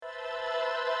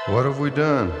What have we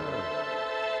done?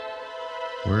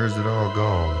 Where's it all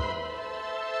gone?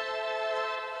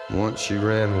 Once she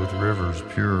ran with rivers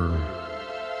pure,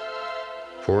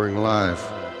 pouring life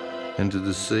into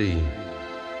the sea.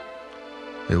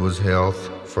 It was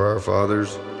health for our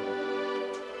fathers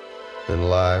and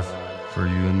life for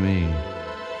you and me.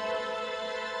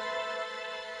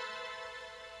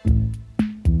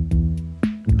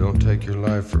 Don't take your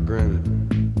life for granted.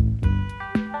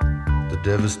 The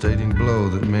devastating blow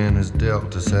that man has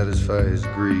dealt to satisfy his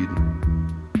greed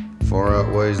far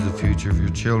outweighs the future of your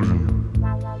children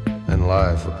and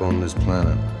life upon this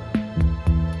planet.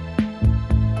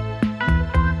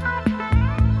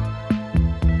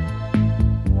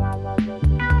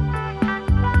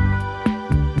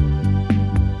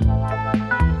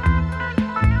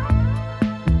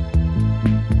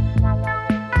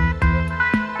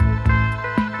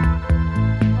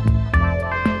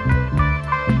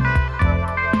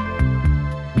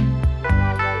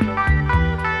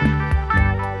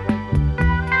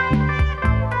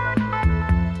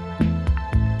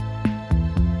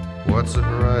 What's the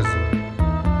horizon?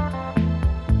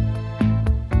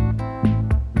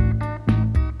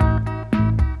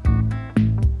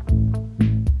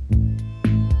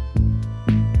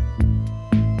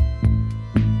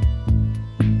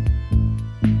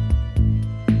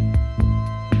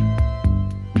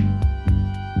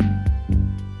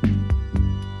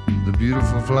 The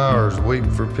beautiful flowers weep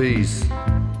for peace.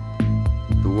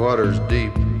 The water's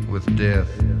deep with death.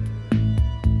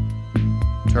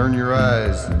 Turn your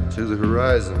eyes to the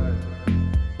horizon.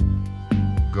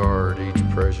 Guard each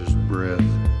precious breath.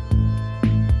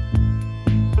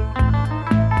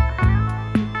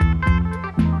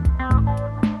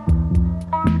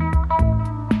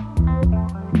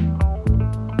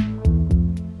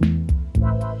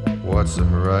 What's the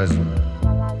horizon?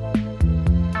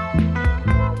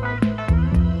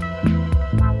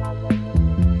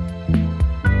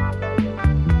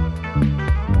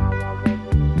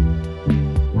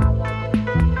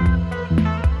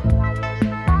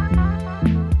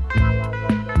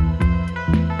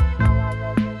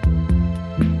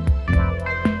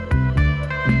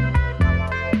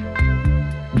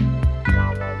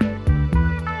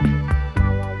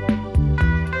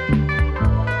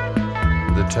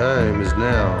 The time is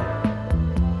now.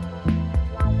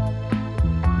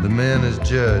 The man is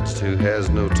judged who has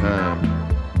no time.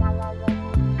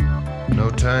 No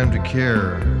time to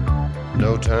care,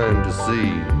 no time to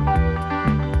see.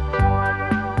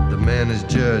 The man is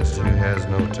judged who has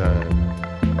no time.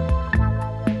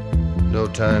 No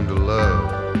time to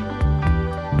love,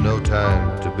 no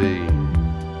time to be.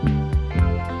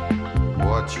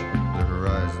 Watch the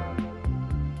horizon.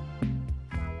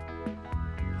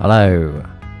 Hello.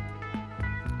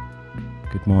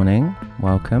 Good morning.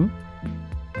 Welcome.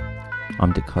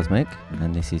 I'm Dick Cosmic,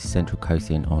 and this is Central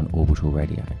Coasting on Orbital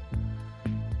Radio.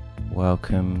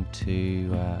 Welcome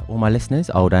to all my listeners,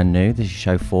 old and new. This is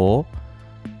show 4.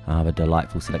 I have a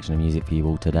delightful selection of music for you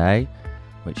all today,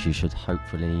 which you should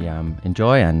hopefully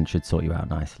enjoy and should sort you out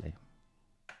nicely.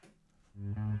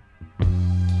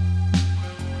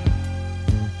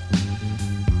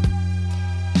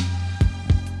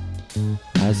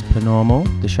 As per normal,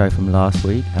 the show from last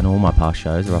week and all my past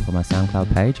shows are up on my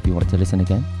SoundCloud page if you want to listen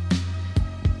again.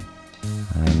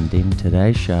 And in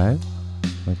today's show,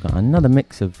 we've got another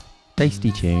mix of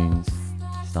tasty tunes,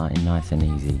 starting nice and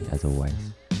easy as always.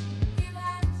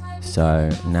 So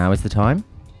now is the time,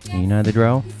 you know the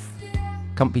drill.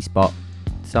 Comfy spot,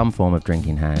 some form of drink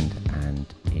in hand, and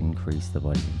increase the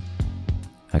volume.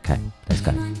 Okay, let's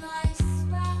go.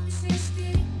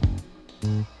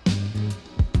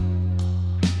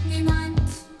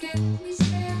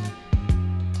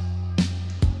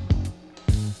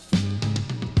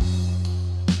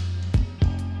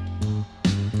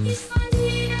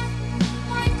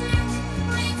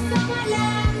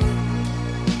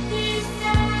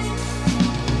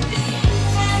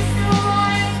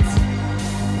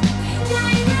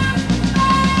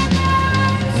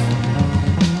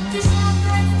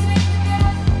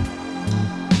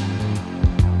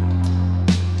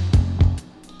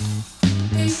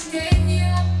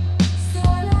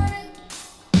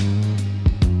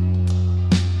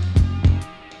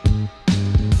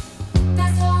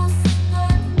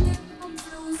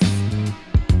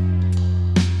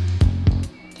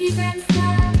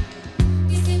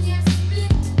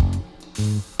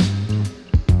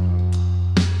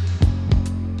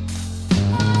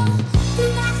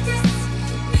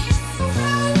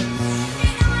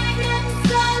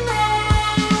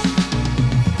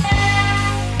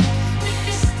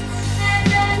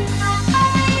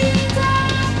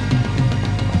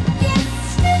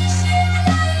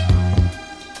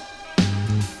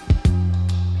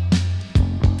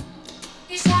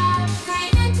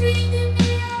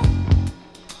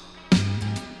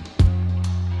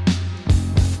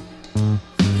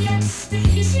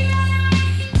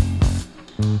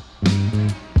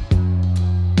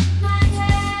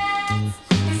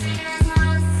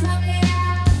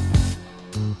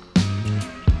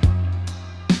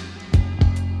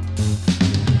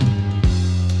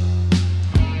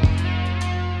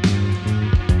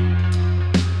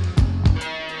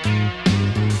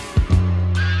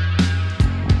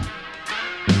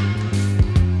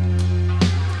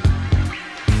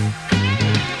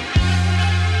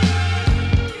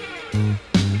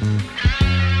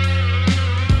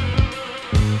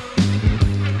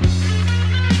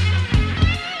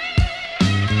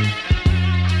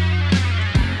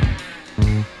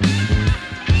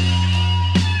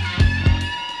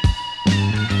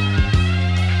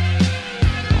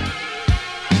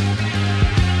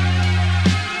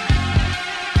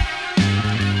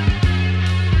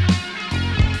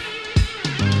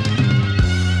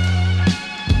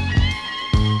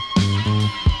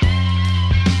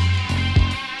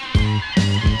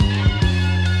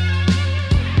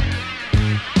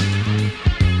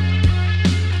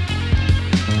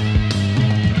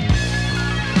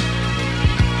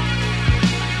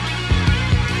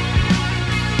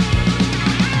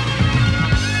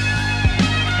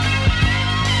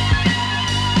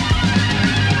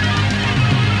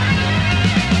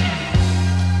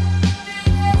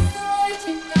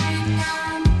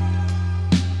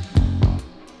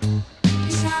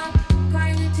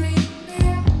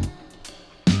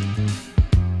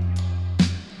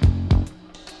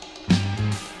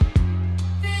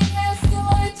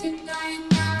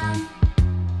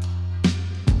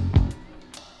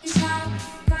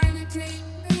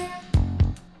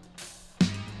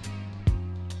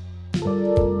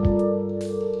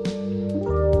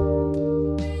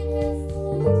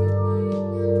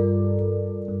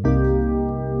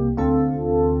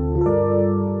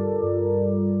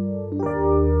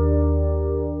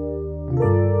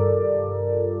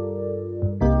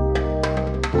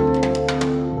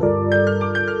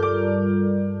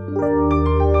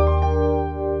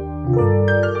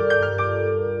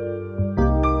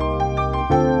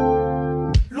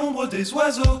 Des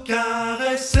oiseaux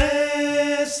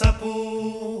caressaient sa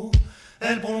peau,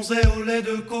 elle bronzait au lait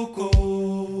de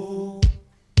coco.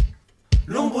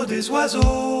 L'ombre des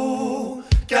oiseaux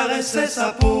caressait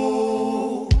sa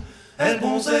peau, elle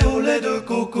bronzait au lait de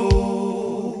coco.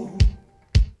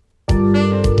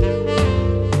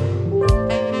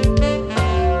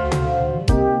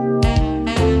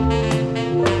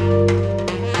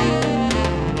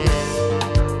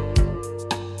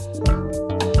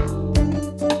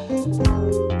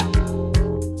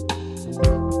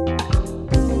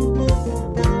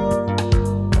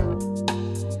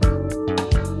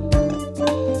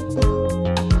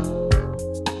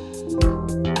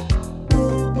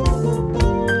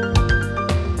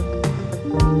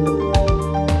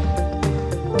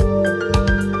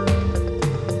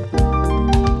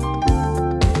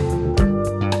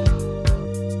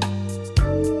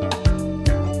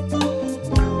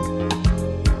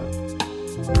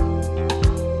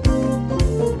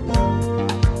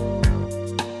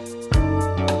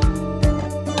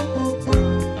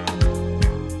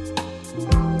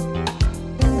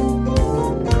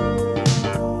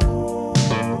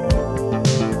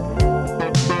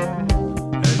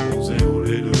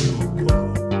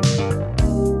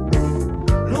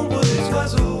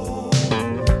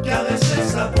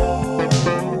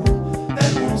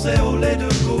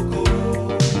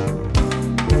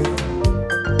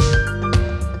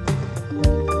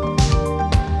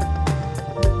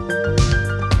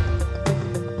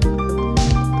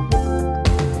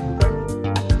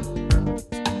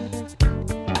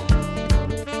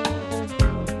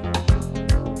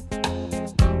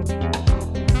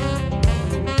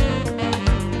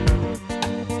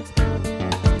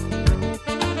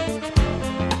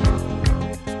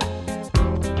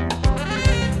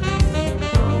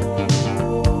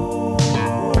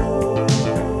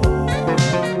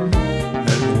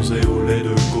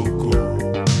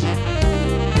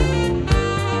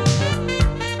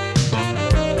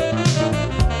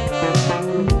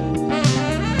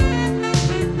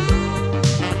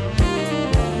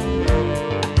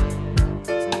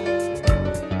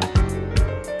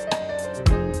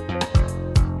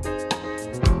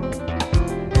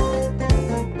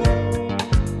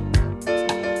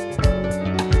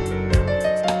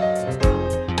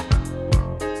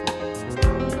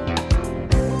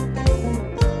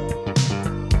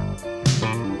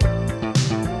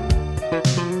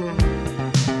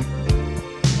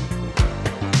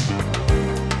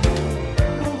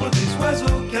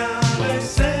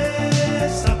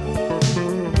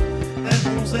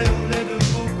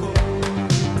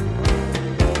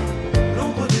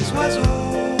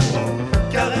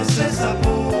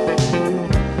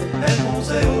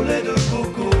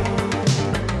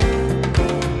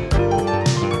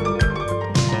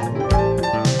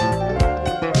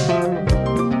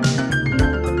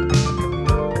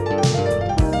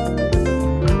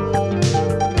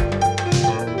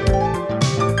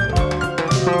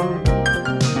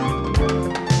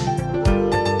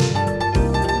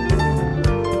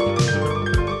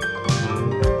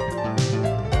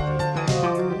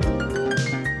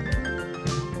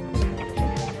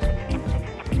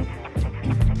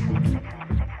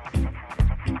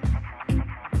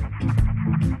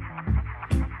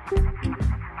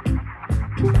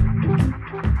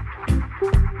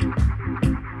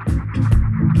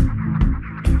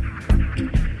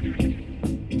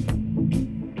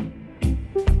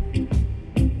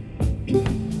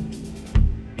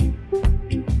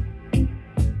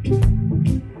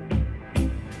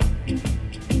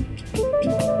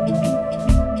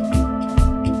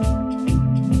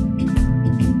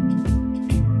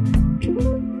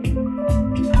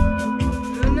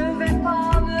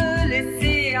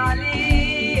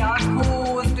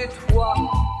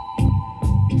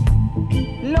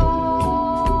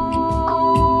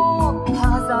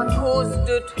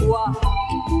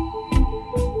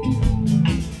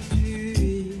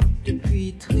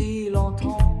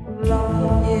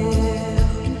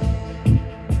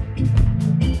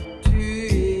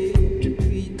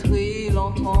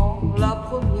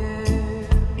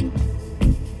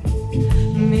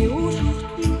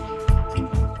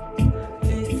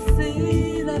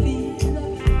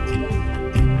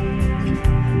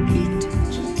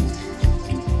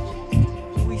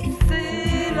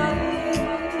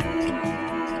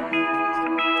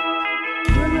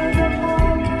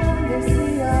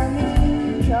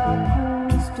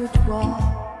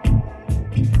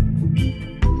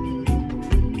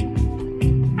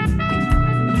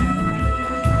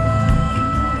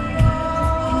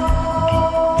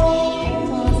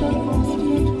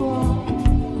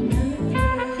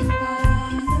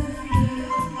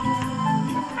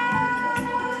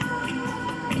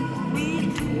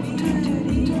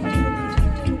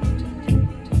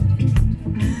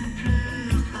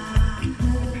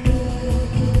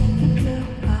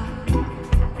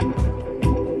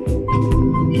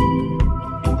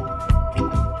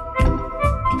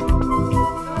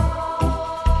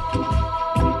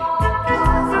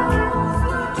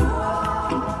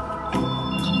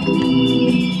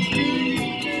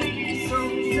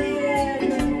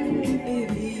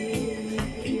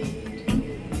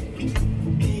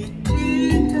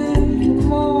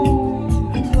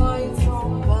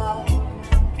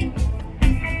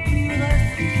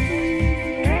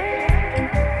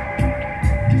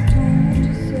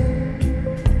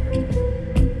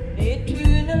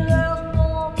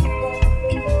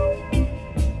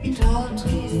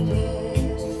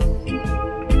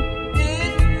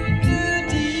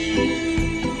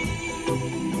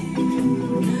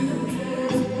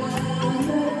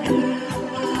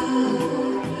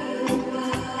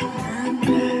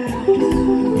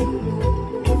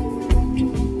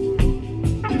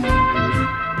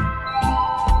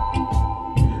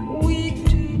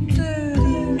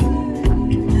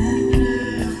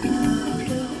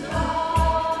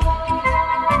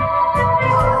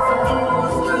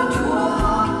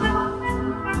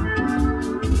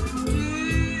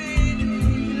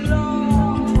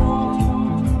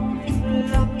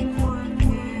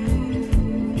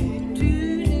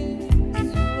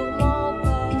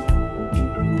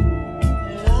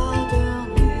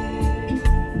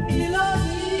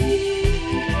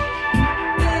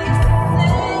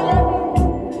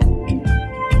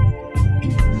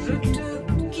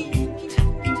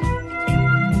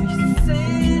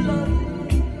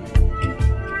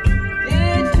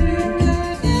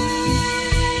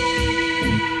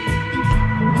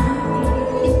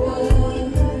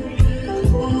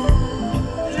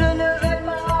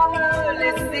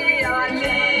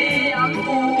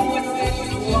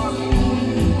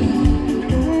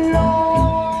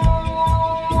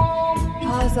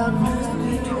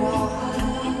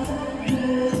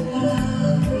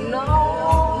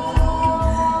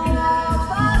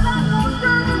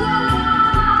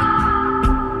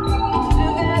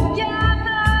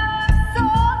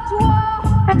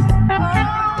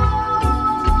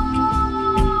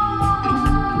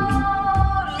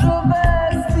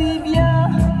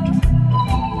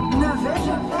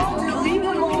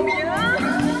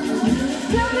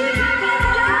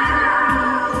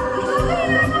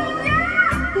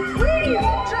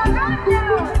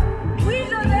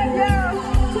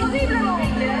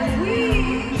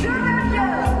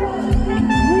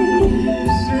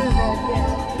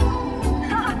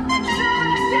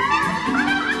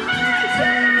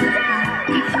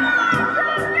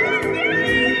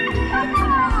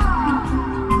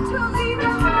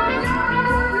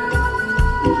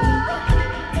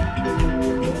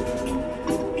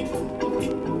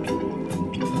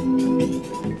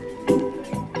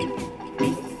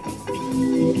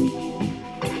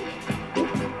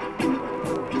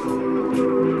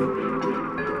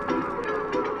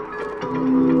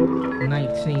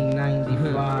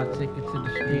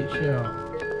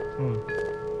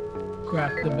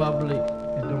 Crack the bubbly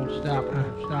and don't stop,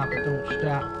 it don't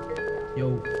stop. Yo,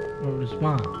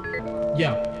 respond.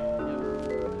 Yo.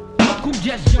 Look who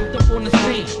just jumped up on the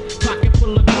scene. Pocket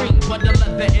full of green, but the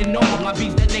leather and all. I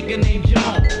beat that nigga named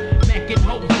Jamal. Mackin'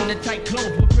 hoes in the tight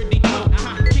clothes with pretty clothes.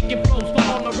 Kicking flows for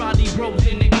all the Roddy bros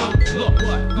and it goes. Look,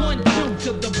 1-2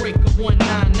 to the break of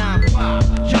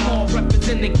 1995. Jamal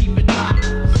representing, keep it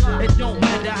live. It don't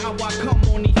matter how I come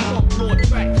on these folk floor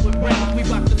tracks with raps. We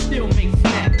bout to still make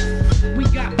snaps. We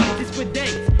got bitches for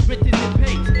days, riches and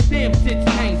pays. Damn shit's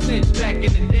changed since back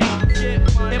in the day.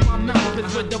 In my mouth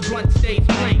is where the blunt stays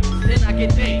plain. Then I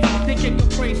get days, thinking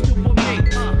of phrase to a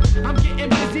mate. I'm getting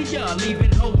busier,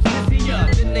 leaving hoes busier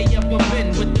than they ever been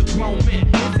with the grown men.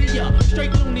 Busier,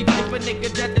 straight loony type of nigga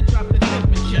that to drop the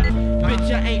temperature.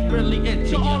 Bitch, I ain't really into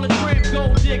so all the tramp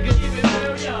gold diggers. Keep it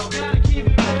real, yo, gotta keep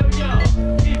it real, yo.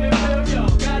 Keep it real, yo,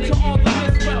 gotta keep all the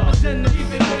misrepresentatives.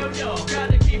 Keep it real, yo,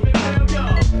 gotta keep it real, yo.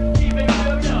 Keep it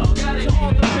real, yo, gotta keep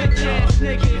all the bitch ass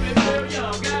niggas. Keep it real, yo,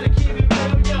 gotta keep it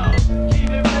real, yo.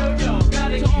 Keep it real, yo,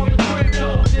 gotta keep all the tramp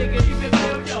gold diggers. Keep it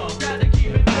real, yo, gotta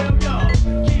keep it real, yo.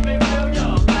 Keep it real, yo,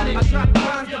 gotta I drop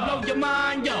lines to blow your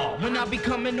mind, yo. When I be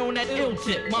coming on that ill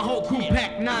tip, my whole crew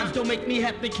pack nines don't make me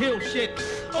have to kill shit.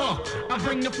 I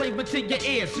bring the flavor to your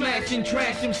ear, smash and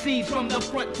trash MCs from the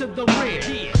front to the rear.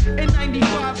 In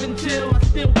 95 until I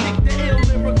still kick the ill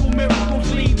lyrical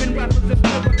miracles, leaving rappers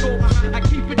hysterical. I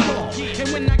keep it raw, and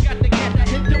when I got the cat, I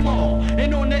hit them all.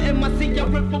 And on the MIC, I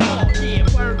rip them all.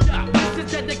 Yeah, word up. This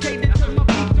is dedicated to my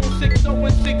beats on 60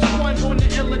 and 61 on the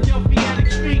Philadelphia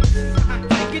streets.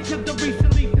 Take it to the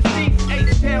recently deceased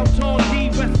H-Town, Tall D,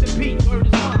 rest in peace. Word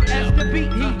is mine. As the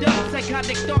beat heat up,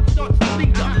 psychotic thought starts to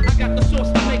lead up. I got the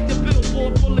source to make the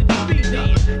billboard bullet speed up.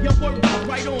 Yo, word up,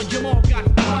 right on, Jamal got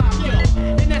the vibe, yo.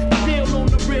 And that's the deal on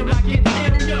the real, I get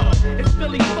ill, yo. It's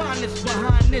Philly's finest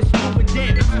behind this doing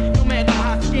damage. No matter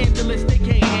how scandalous, they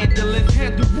can't handle it.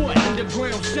 Handle what?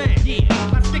 Underground sand,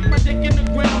 yeah. I stick my dick in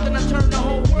the ground and I turn the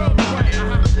whole world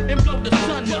around. And blow the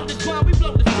sun up. That's why we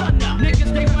blow the sun up.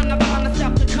 Niggas, they run up on the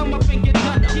stop to come up and get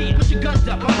done up. Put your guns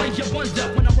up, I raise your buns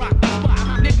up when I rock the spot.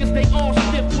 Niggas, they all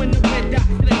stiff when the red dot.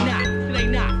 They not, they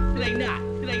not, they not,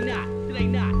 they not, they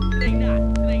not, they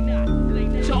not, they not, they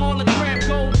not. To all the tramp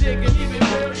gold diggers, keep it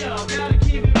real, yo. Gotta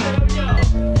keep it real, yo.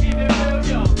 Keep it real,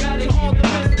 yo. Gotta to all the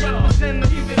misrepresentatives,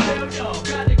 keep it real, yo.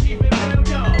 Gotta keep it real,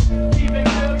 yo. Keep it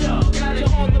real, yo. Gotta to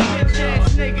all the bitch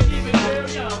ass niggas, keep it real,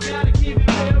 yo. Gotta keep it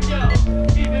real, yo.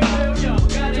 Keep it real, yo.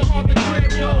 Gotta to all the tramp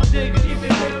gold diggers, keep it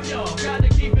real, yo. Gotta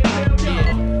keep it real, yo.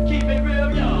 Keep it real.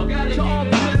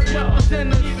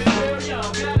 sinners. Keep it real, yo.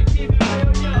 Gotta keep it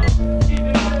real, yo. Keep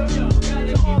it real, yo.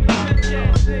 Gotta keep it real, yo.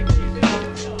 Keep it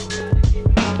real, yo. Gotta keep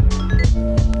it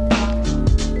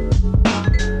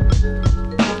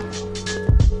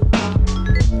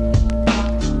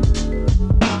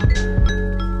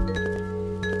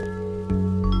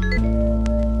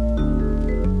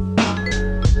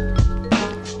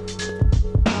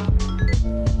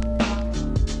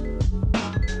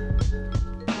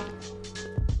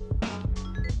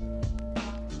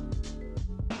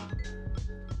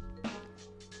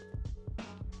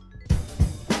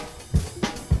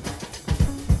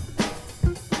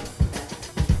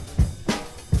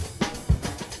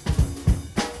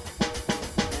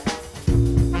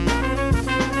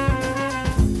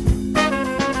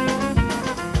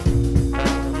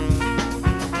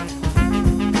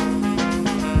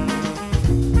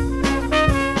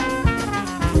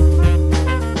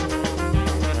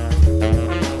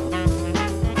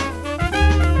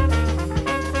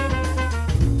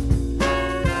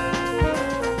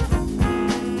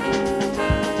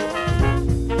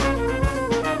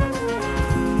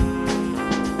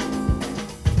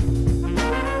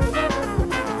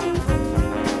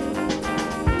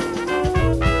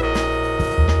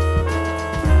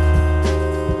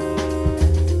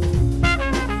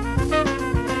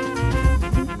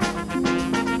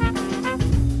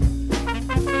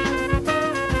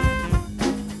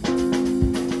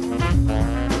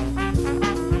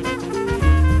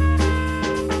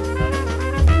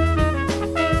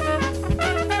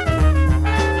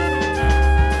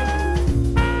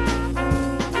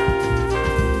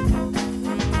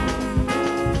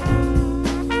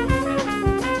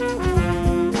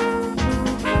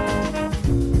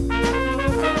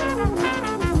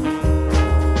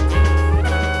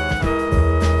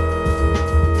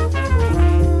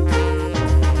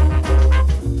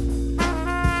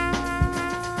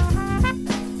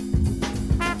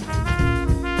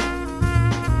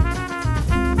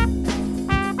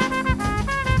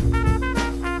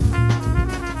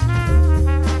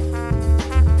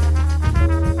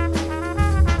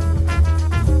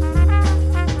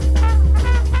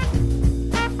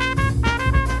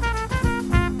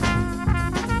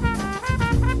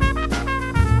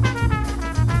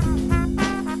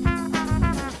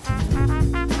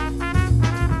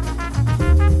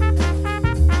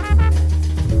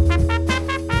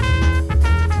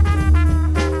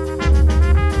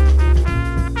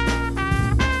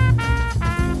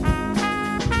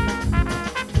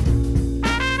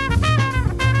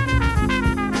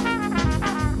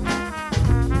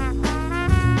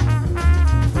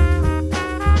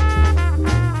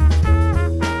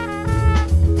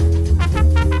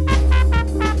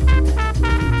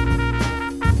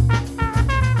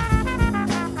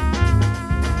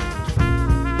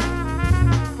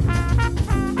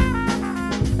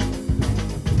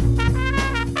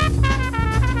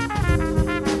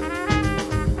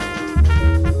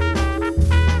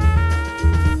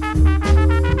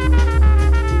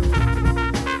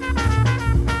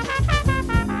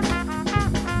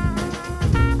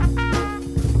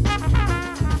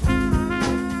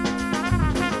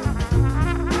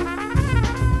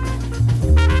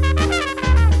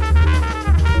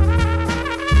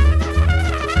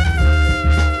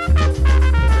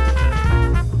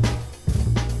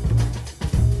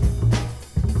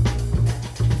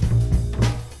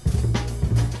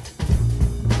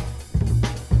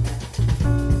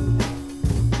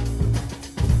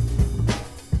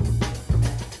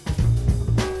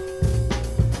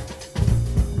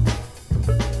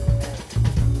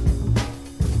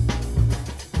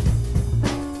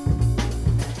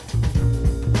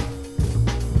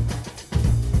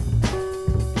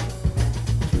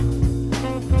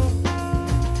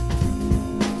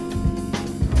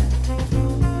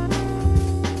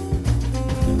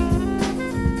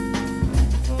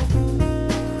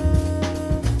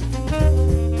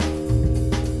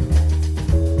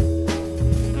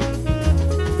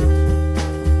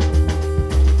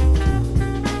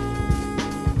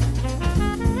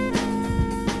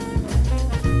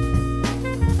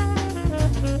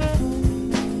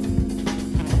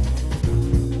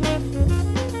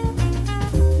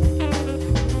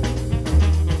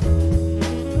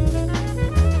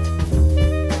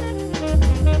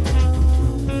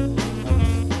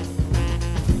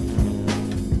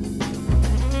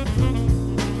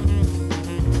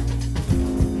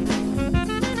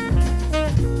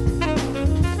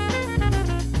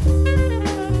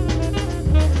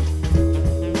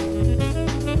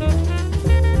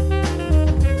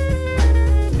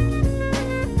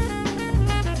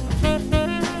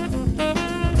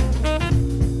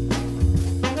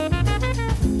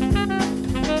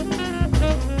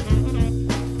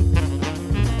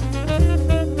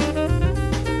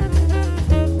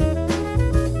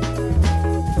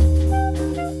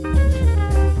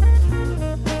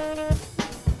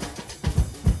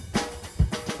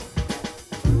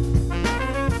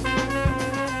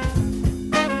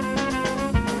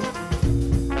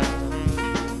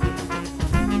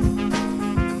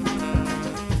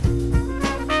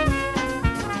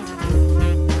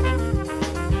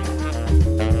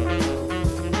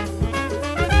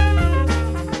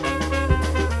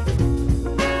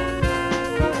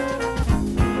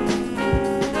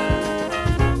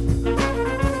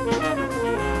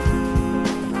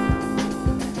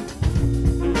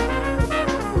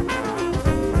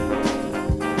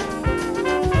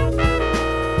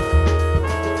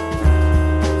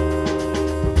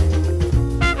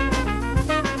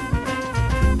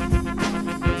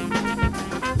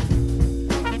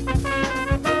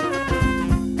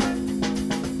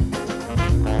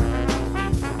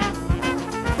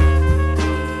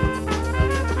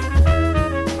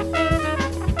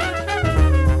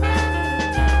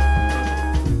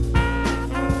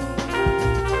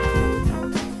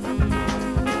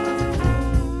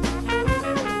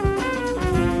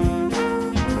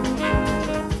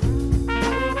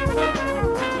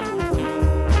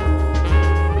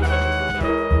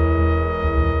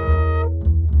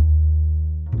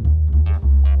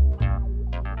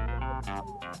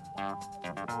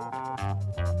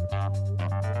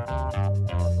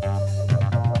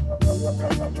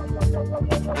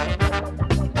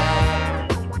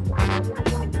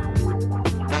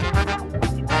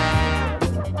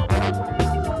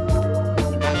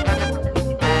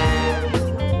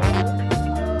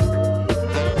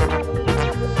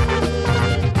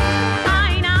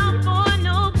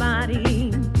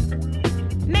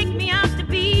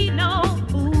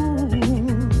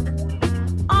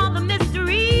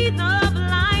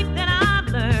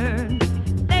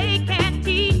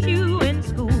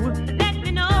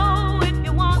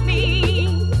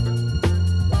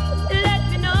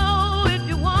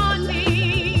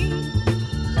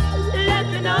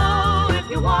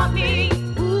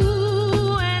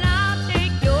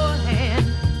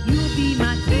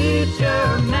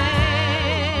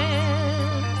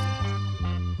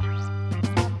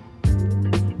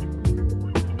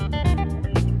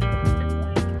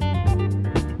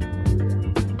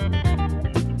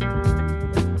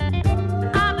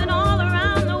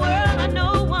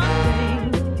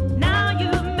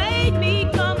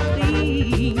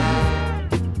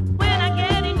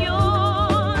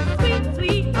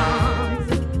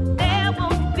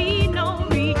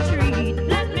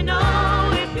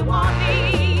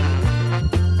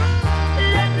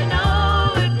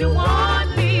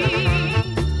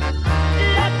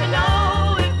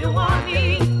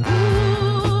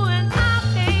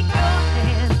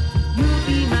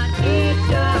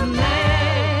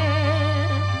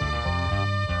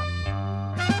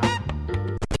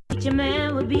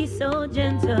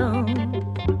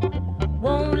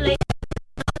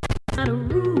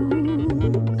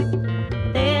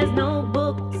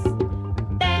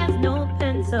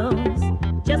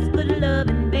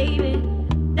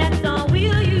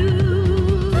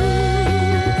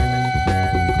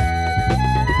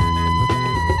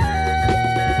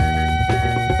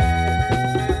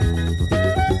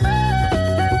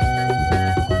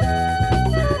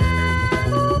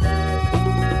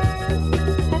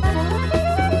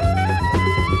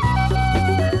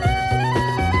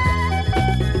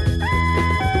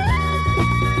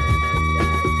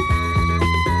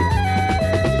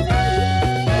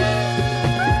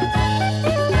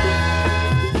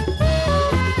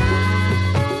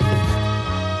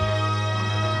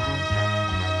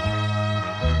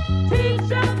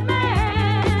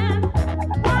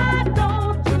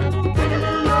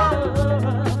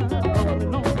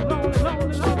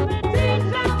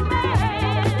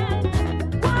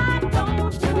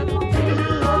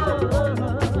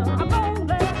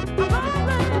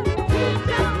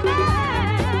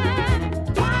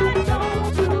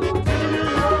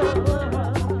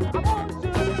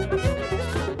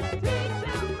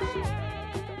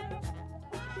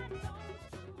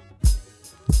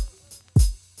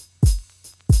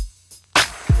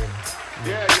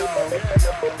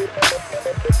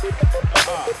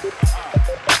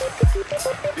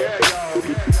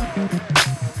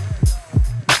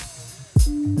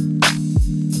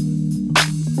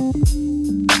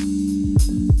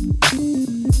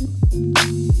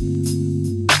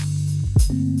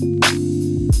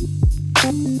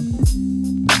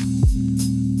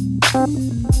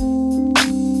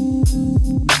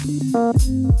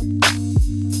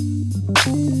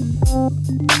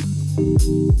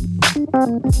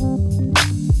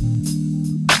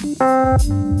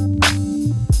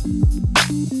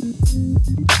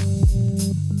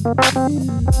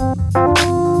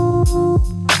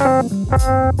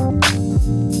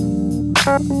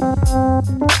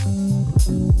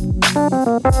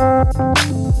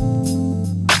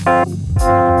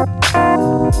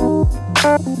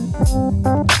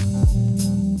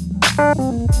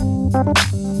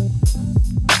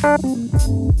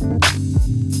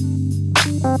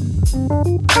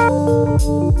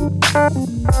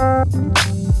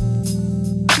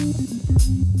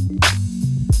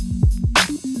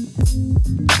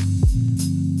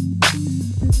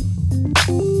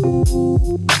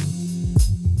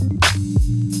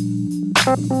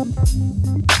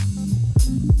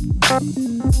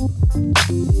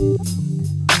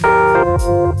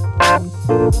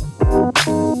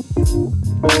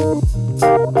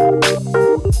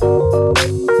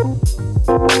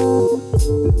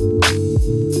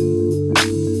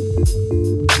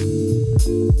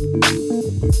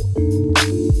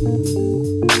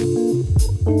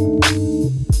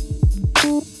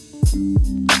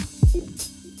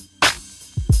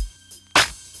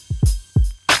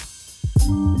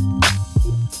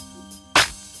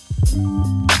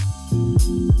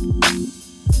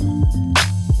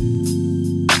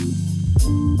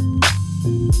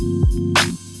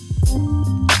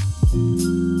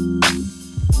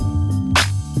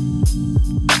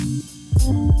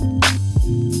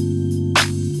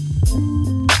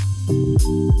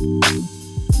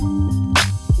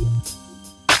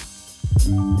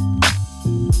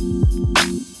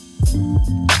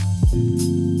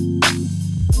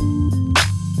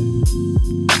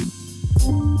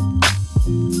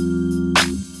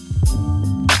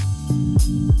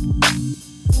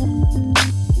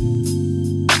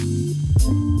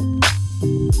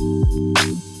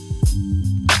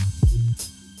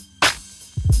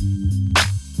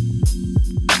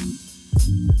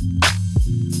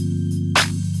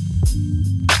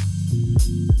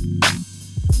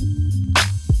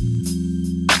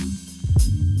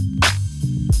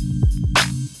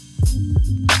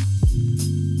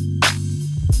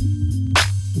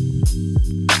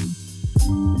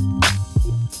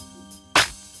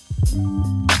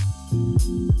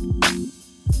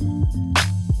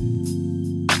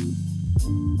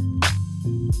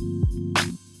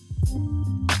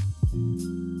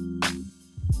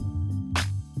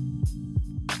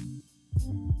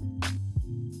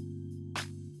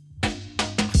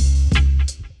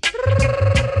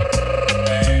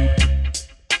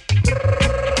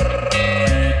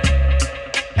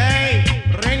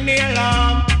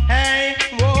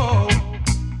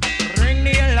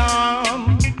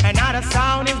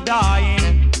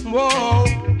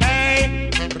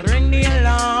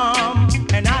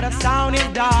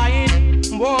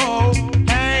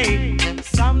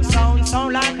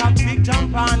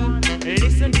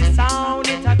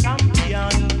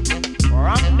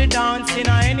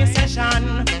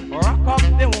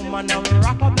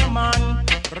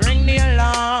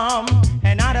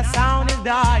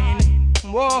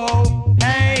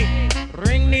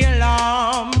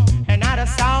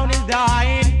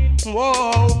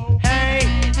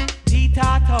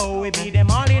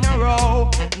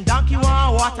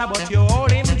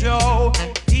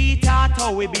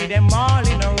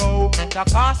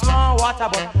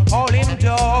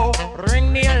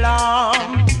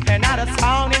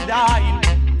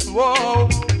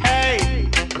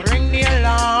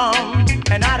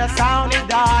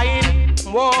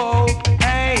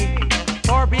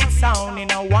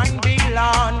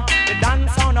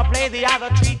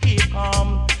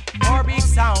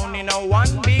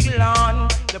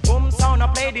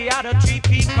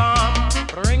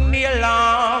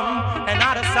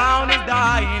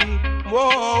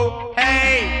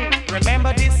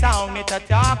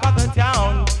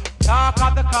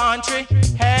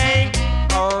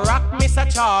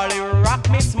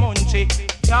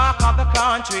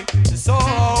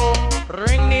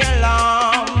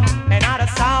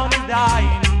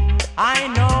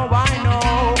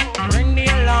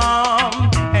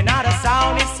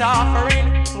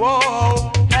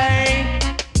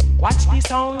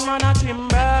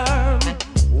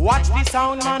Watch the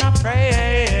sound man a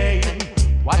pray.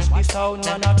 Watch the sound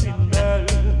man a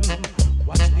pinball.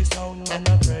 Watch the sound man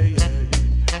a pray.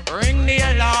 Ring the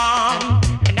alarm,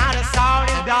 and now the sound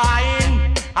is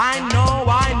dying. I know.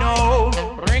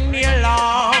 Ring the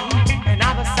alarm, and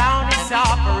now the sound is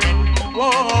suffering.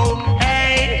 Whoa,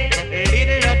 hey,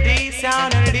 little of this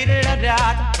sound and little of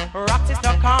that. Rock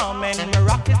sister come and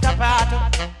rock sister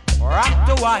fat. Rock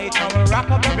the white and rock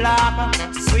up the black.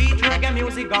 Sweet reggae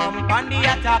music gone on the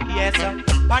attack, yes.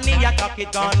 On the attack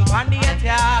it gone on the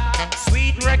attack.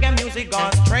 Sweet reggae music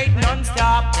gone straight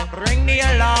non-stop. Ring the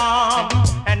alarm,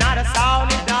 and now the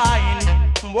sound is dying.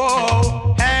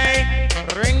 Whoa, hey,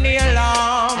 ring the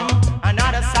alarm, and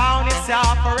now the sound is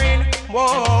suffering.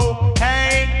 Whoa,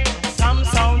 hey, some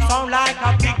sound like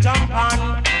a big jump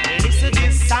on. Listen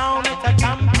this sound, it's a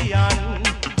champion.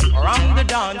 Run the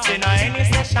dance in any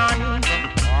session.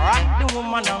 Rock the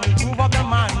woman and move up the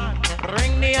man.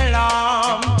 Ring the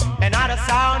alarm, and now the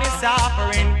sound is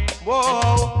suffering.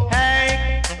 Whoa,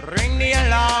 hey, ring the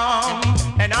alarm,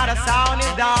 and now the sound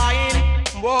is dying.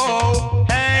 Whoa,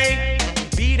 hey,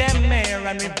 we beat them here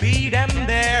and we beat them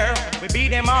there. We beat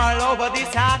them all over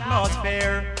this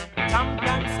atmosphere.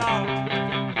 Champion sound.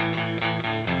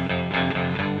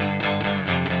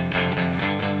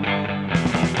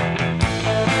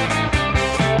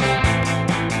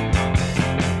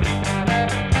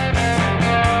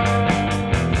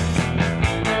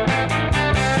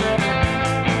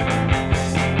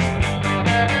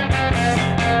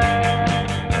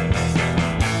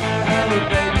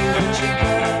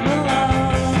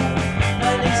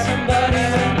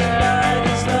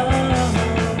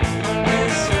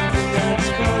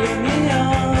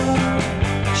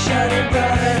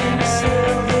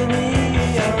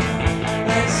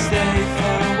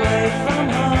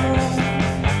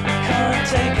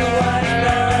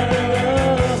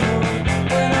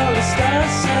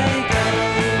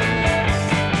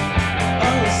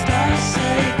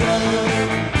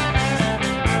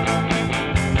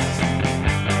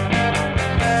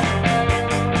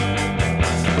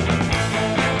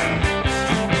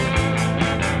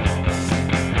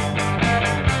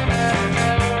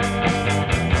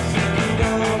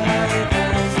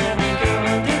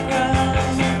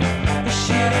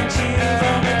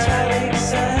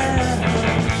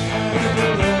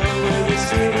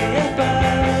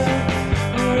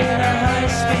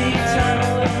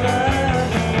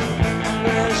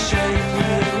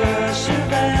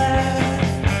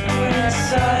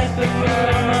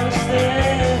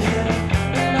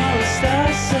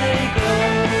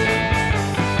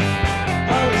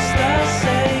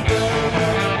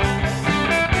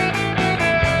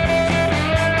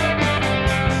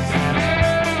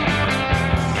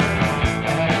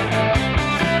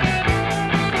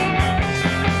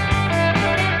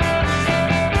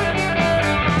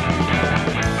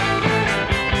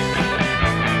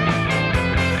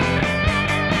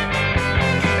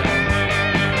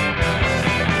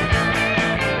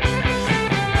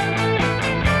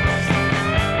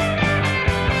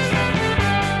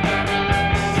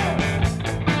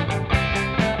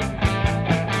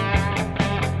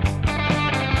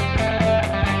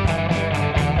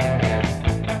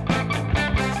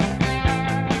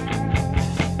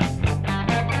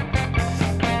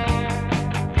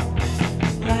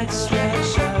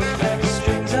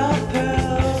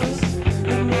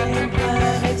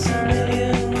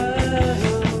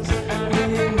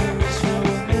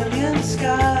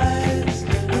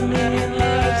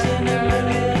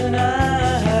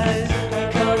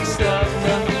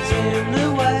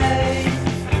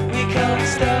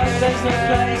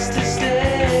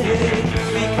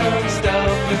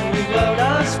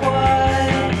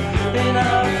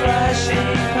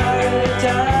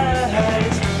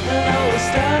 Paradise, and all the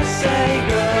stars say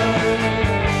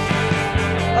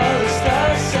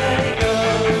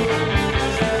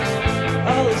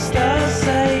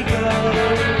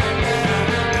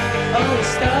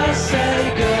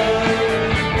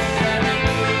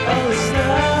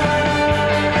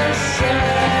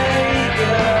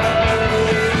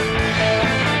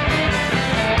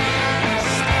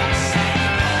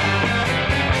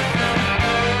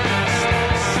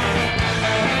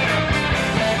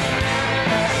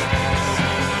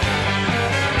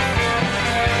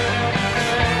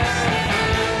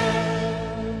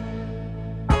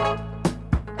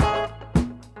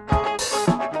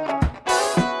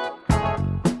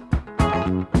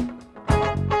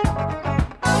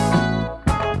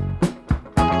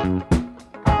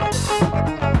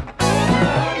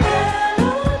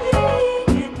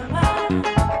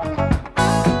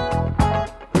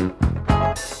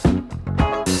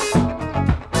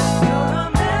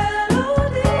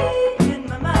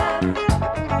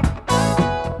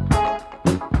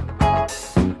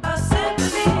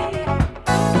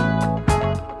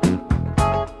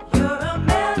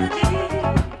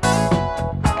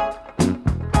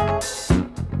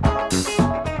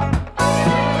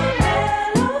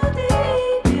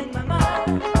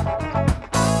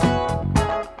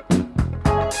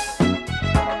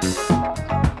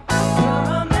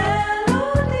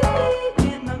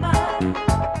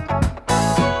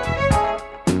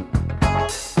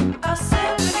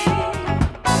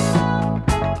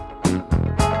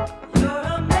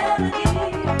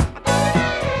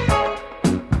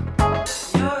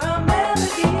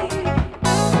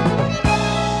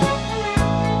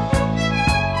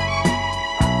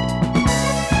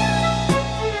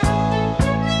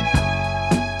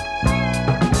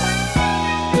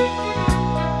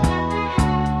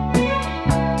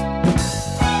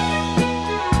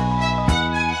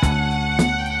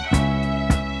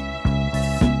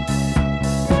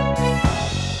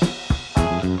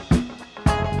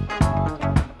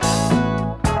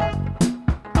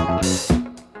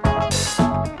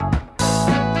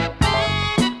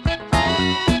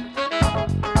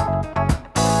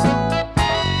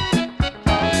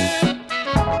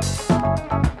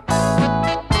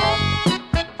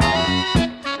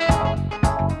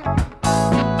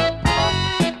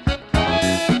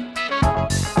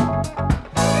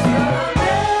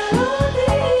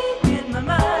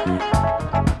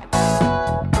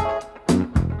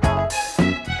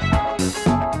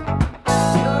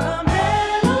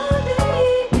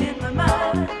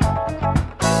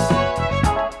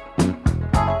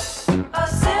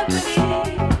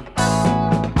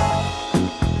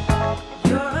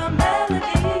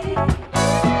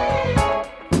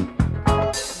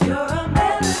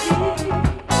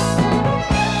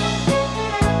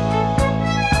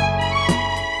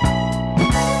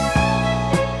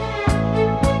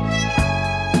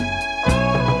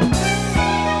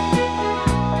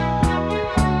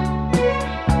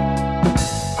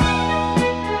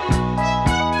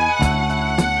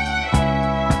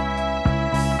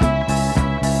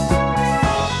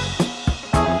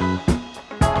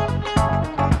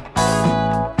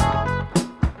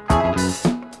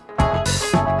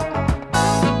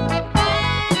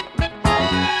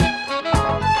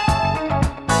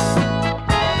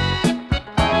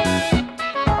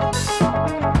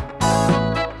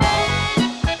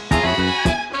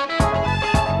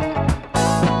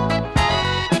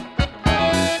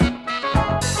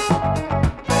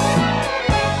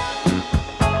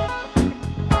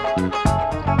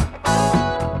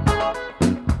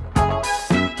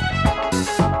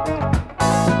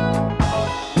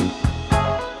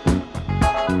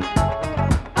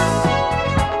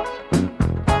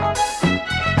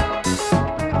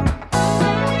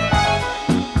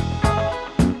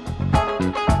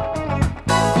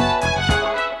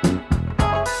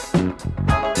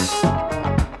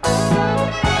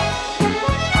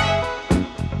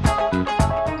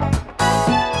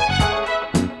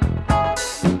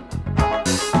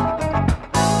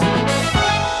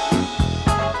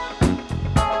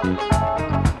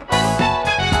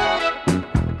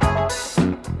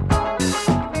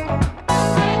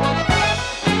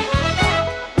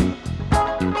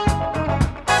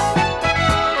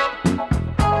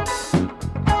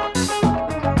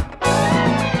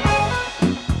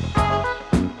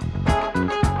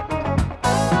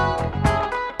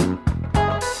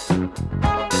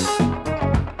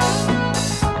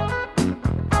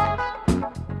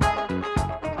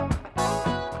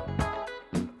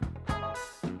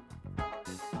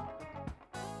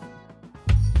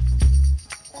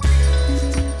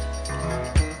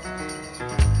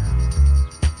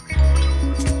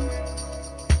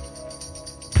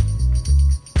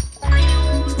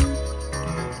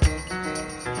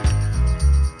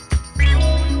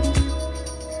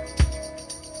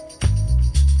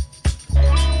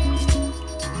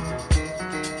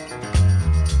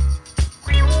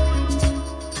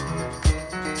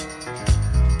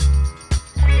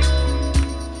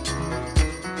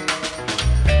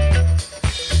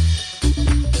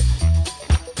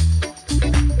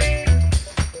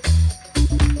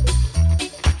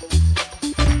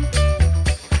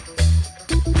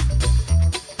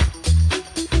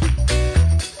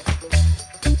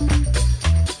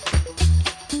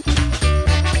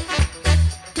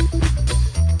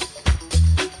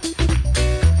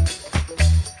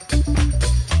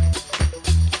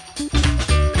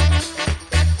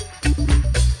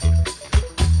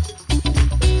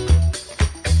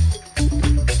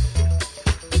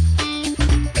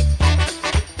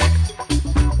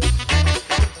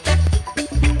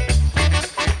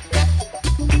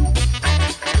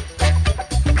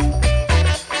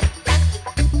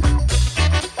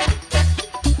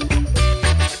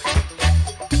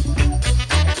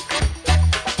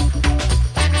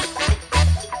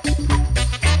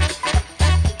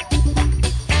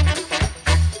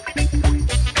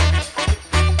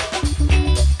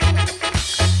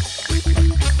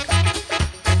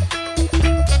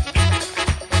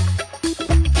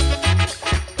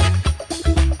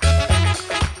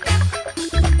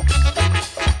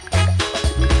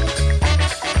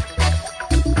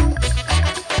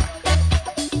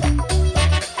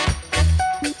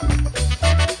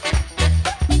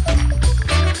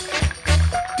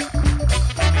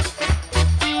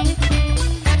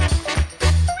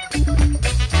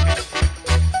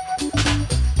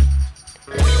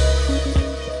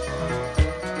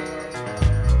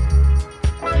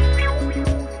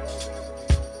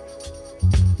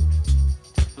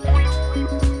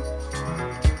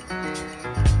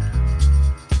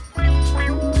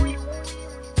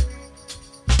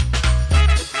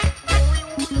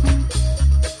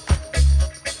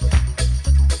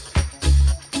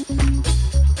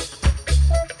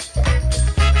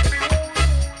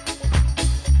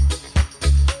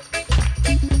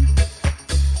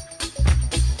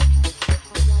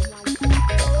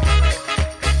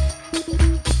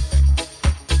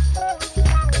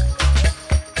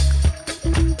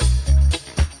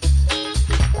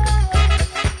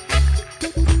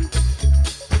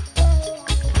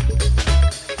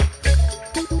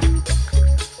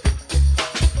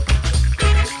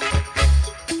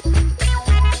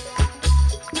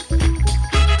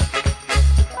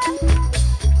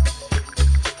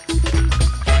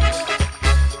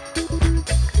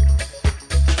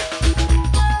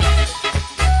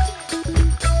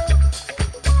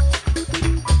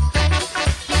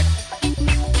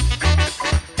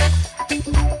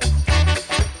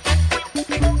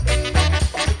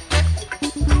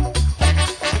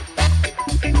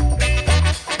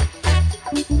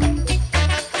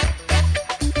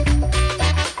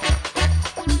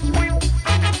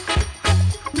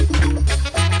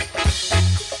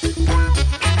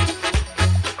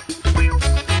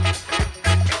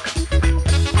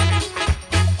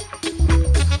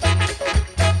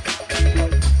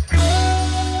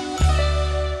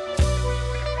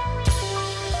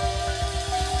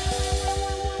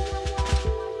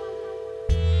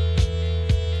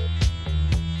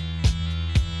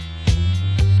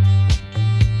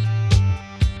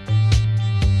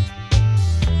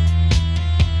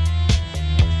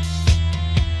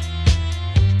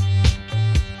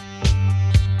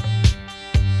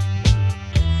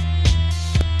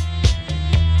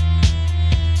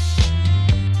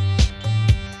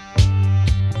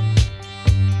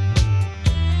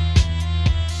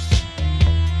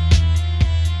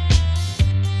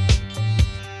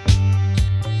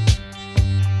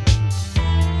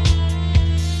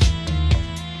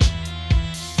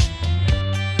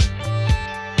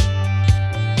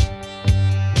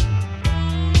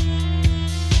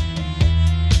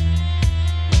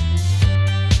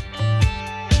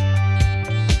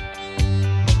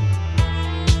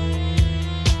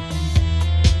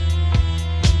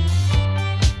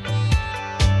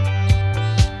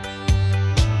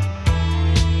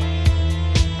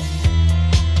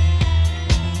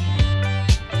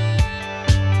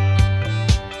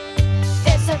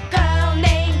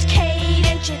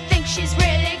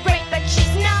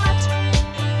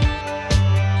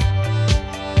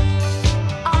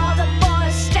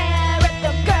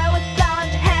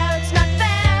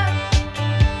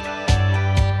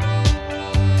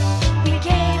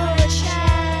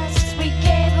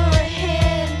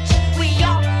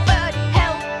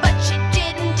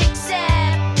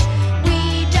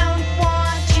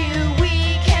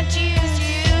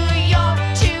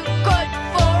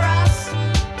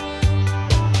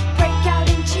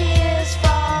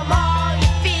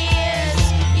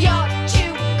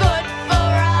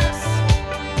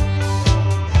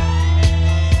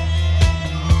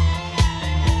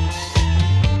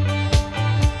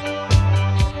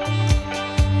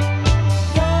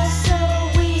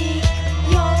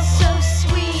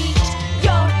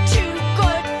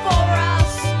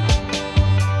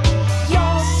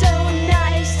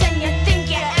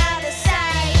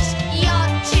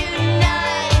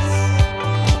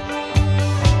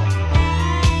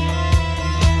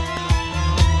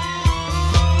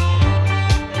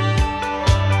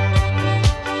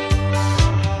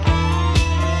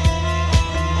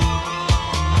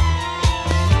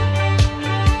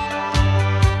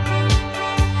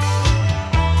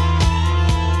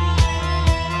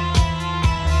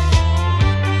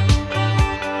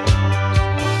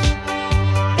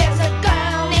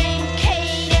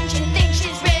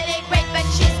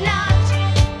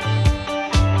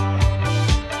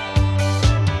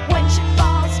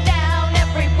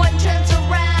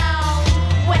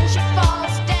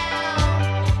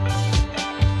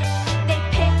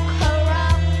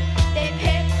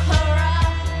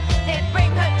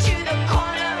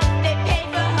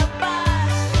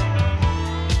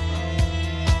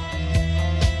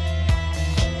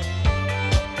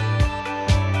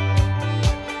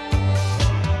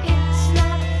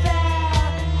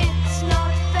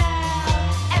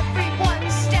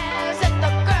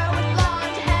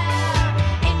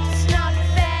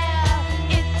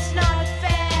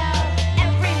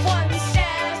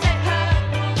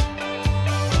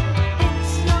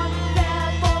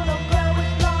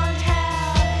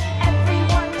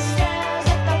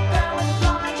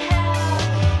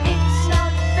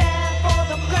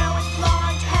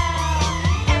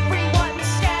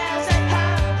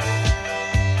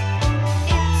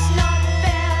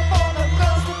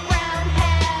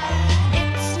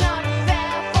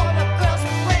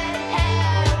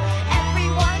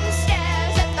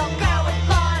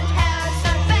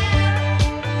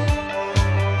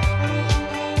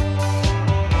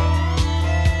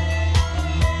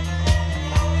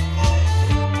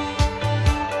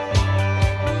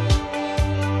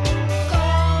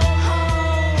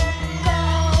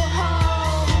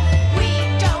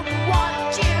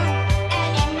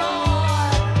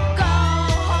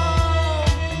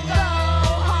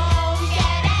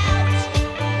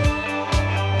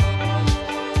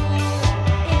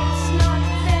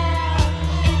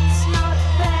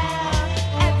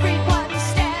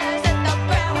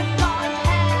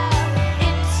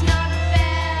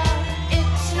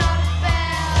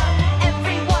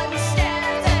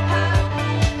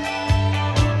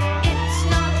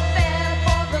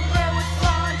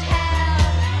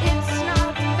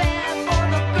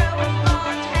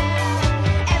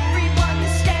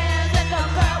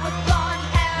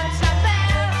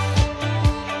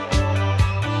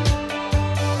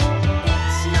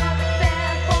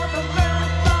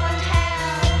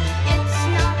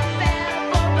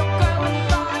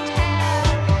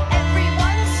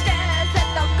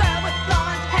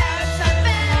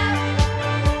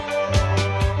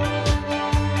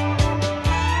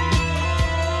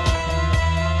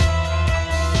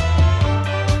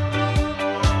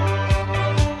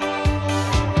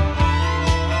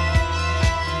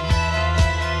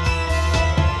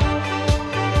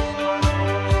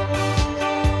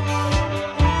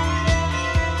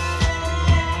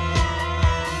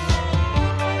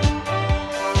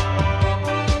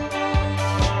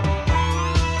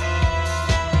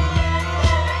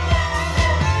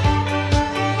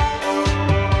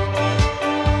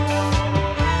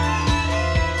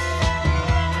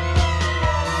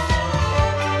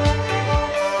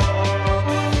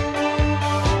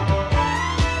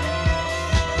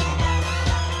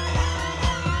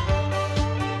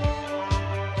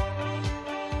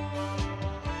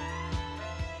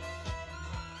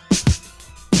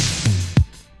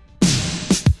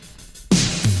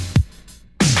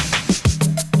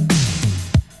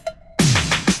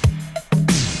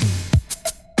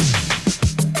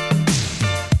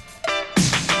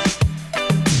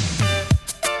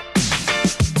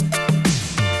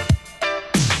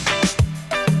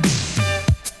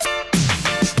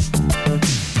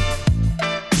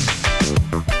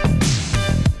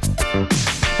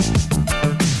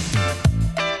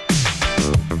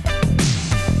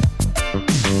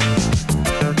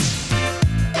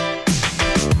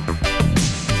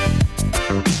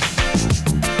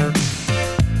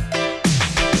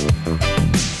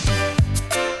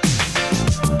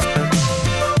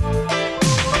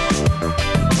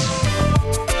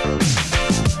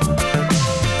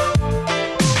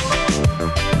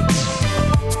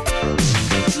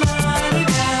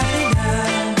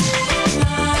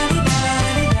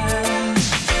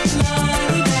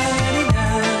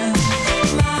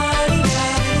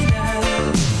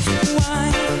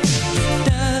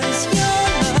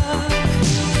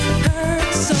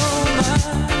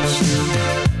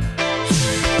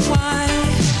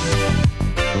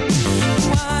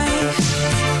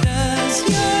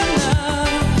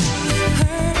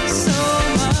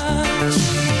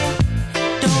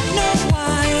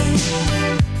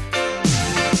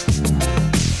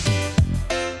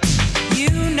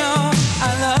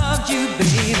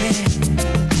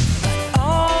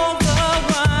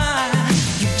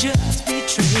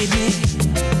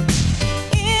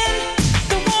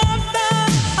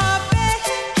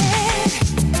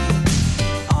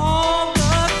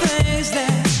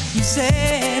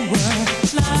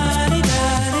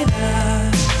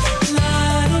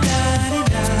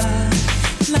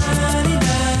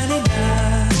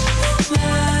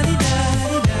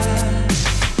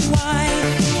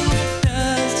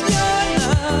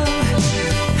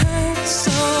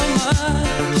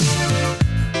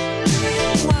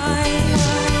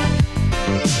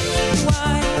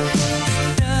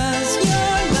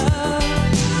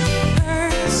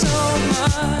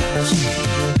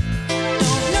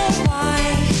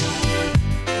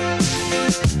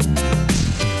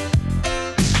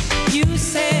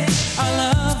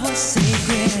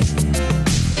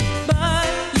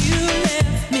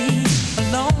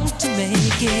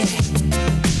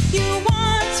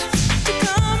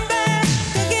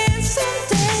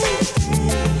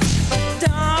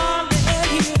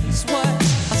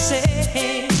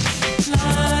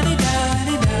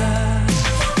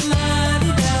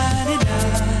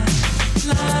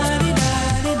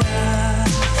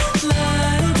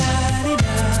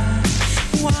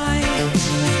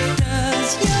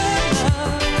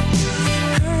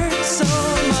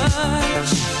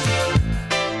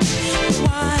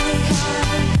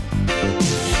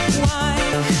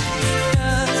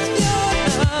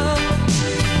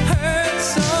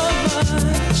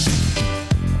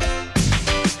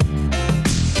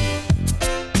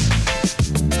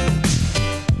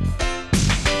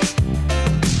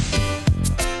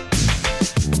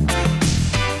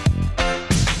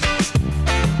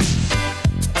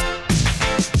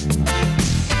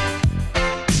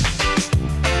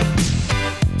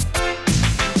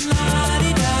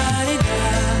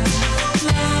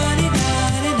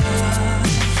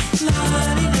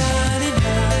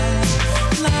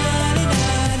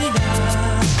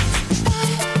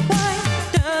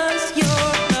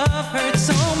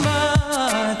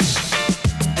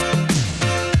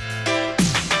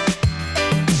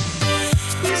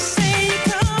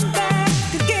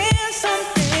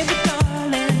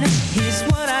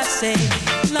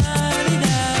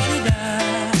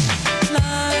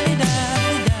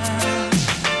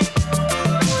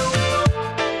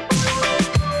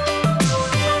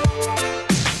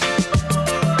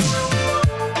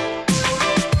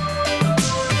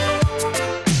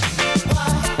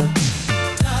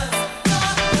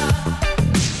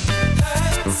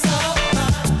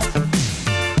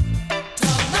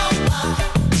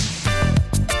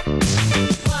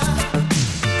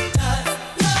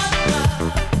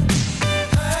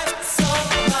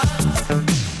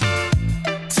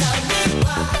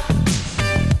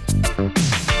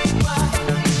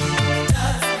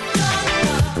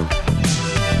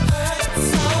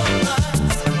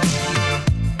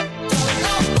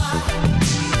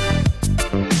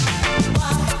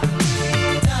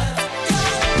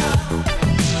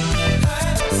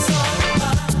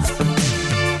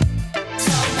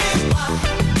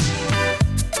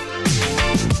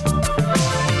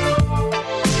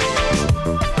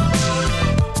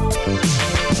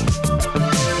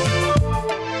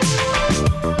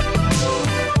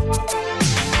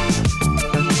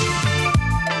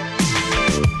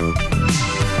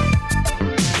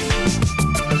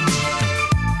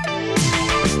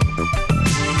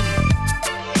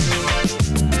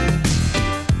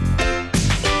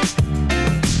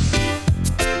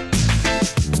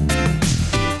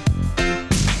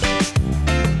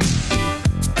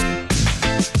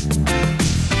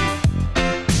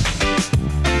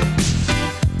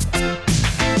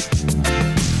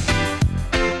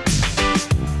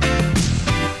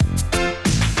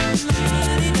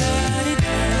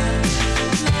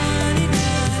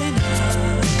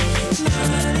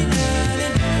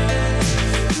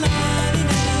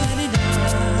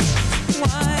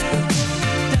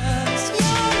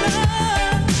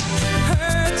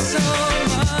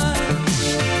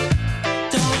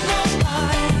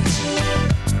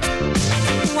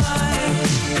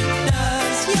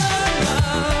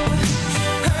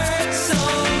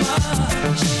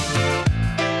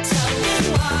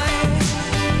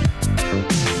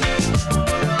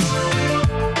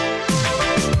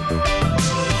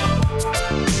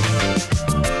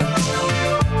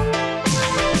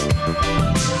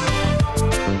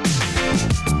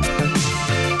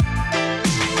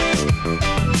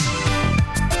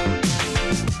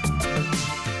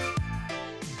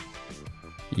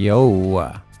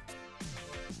Yo.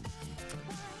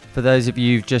 For those of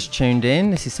you who've just tuned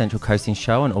in, this is Central Coasting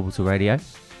Show on Orbital Radio.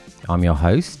 I'm your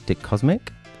host, Dick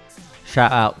Cosmic.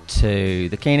 Shout out to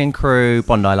the Keenan crew,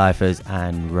 Bondi Lifers,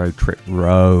 and Road Trip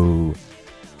Row.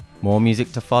 More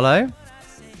music to follow.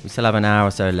 We still have an hour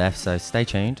or so left, so stay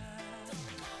tuned.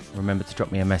 Remember to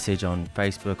drop me a message on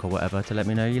Facebook or whatever to let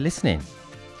me know you're listening.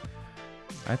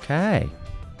 Okay.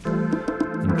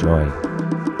 Enjoy.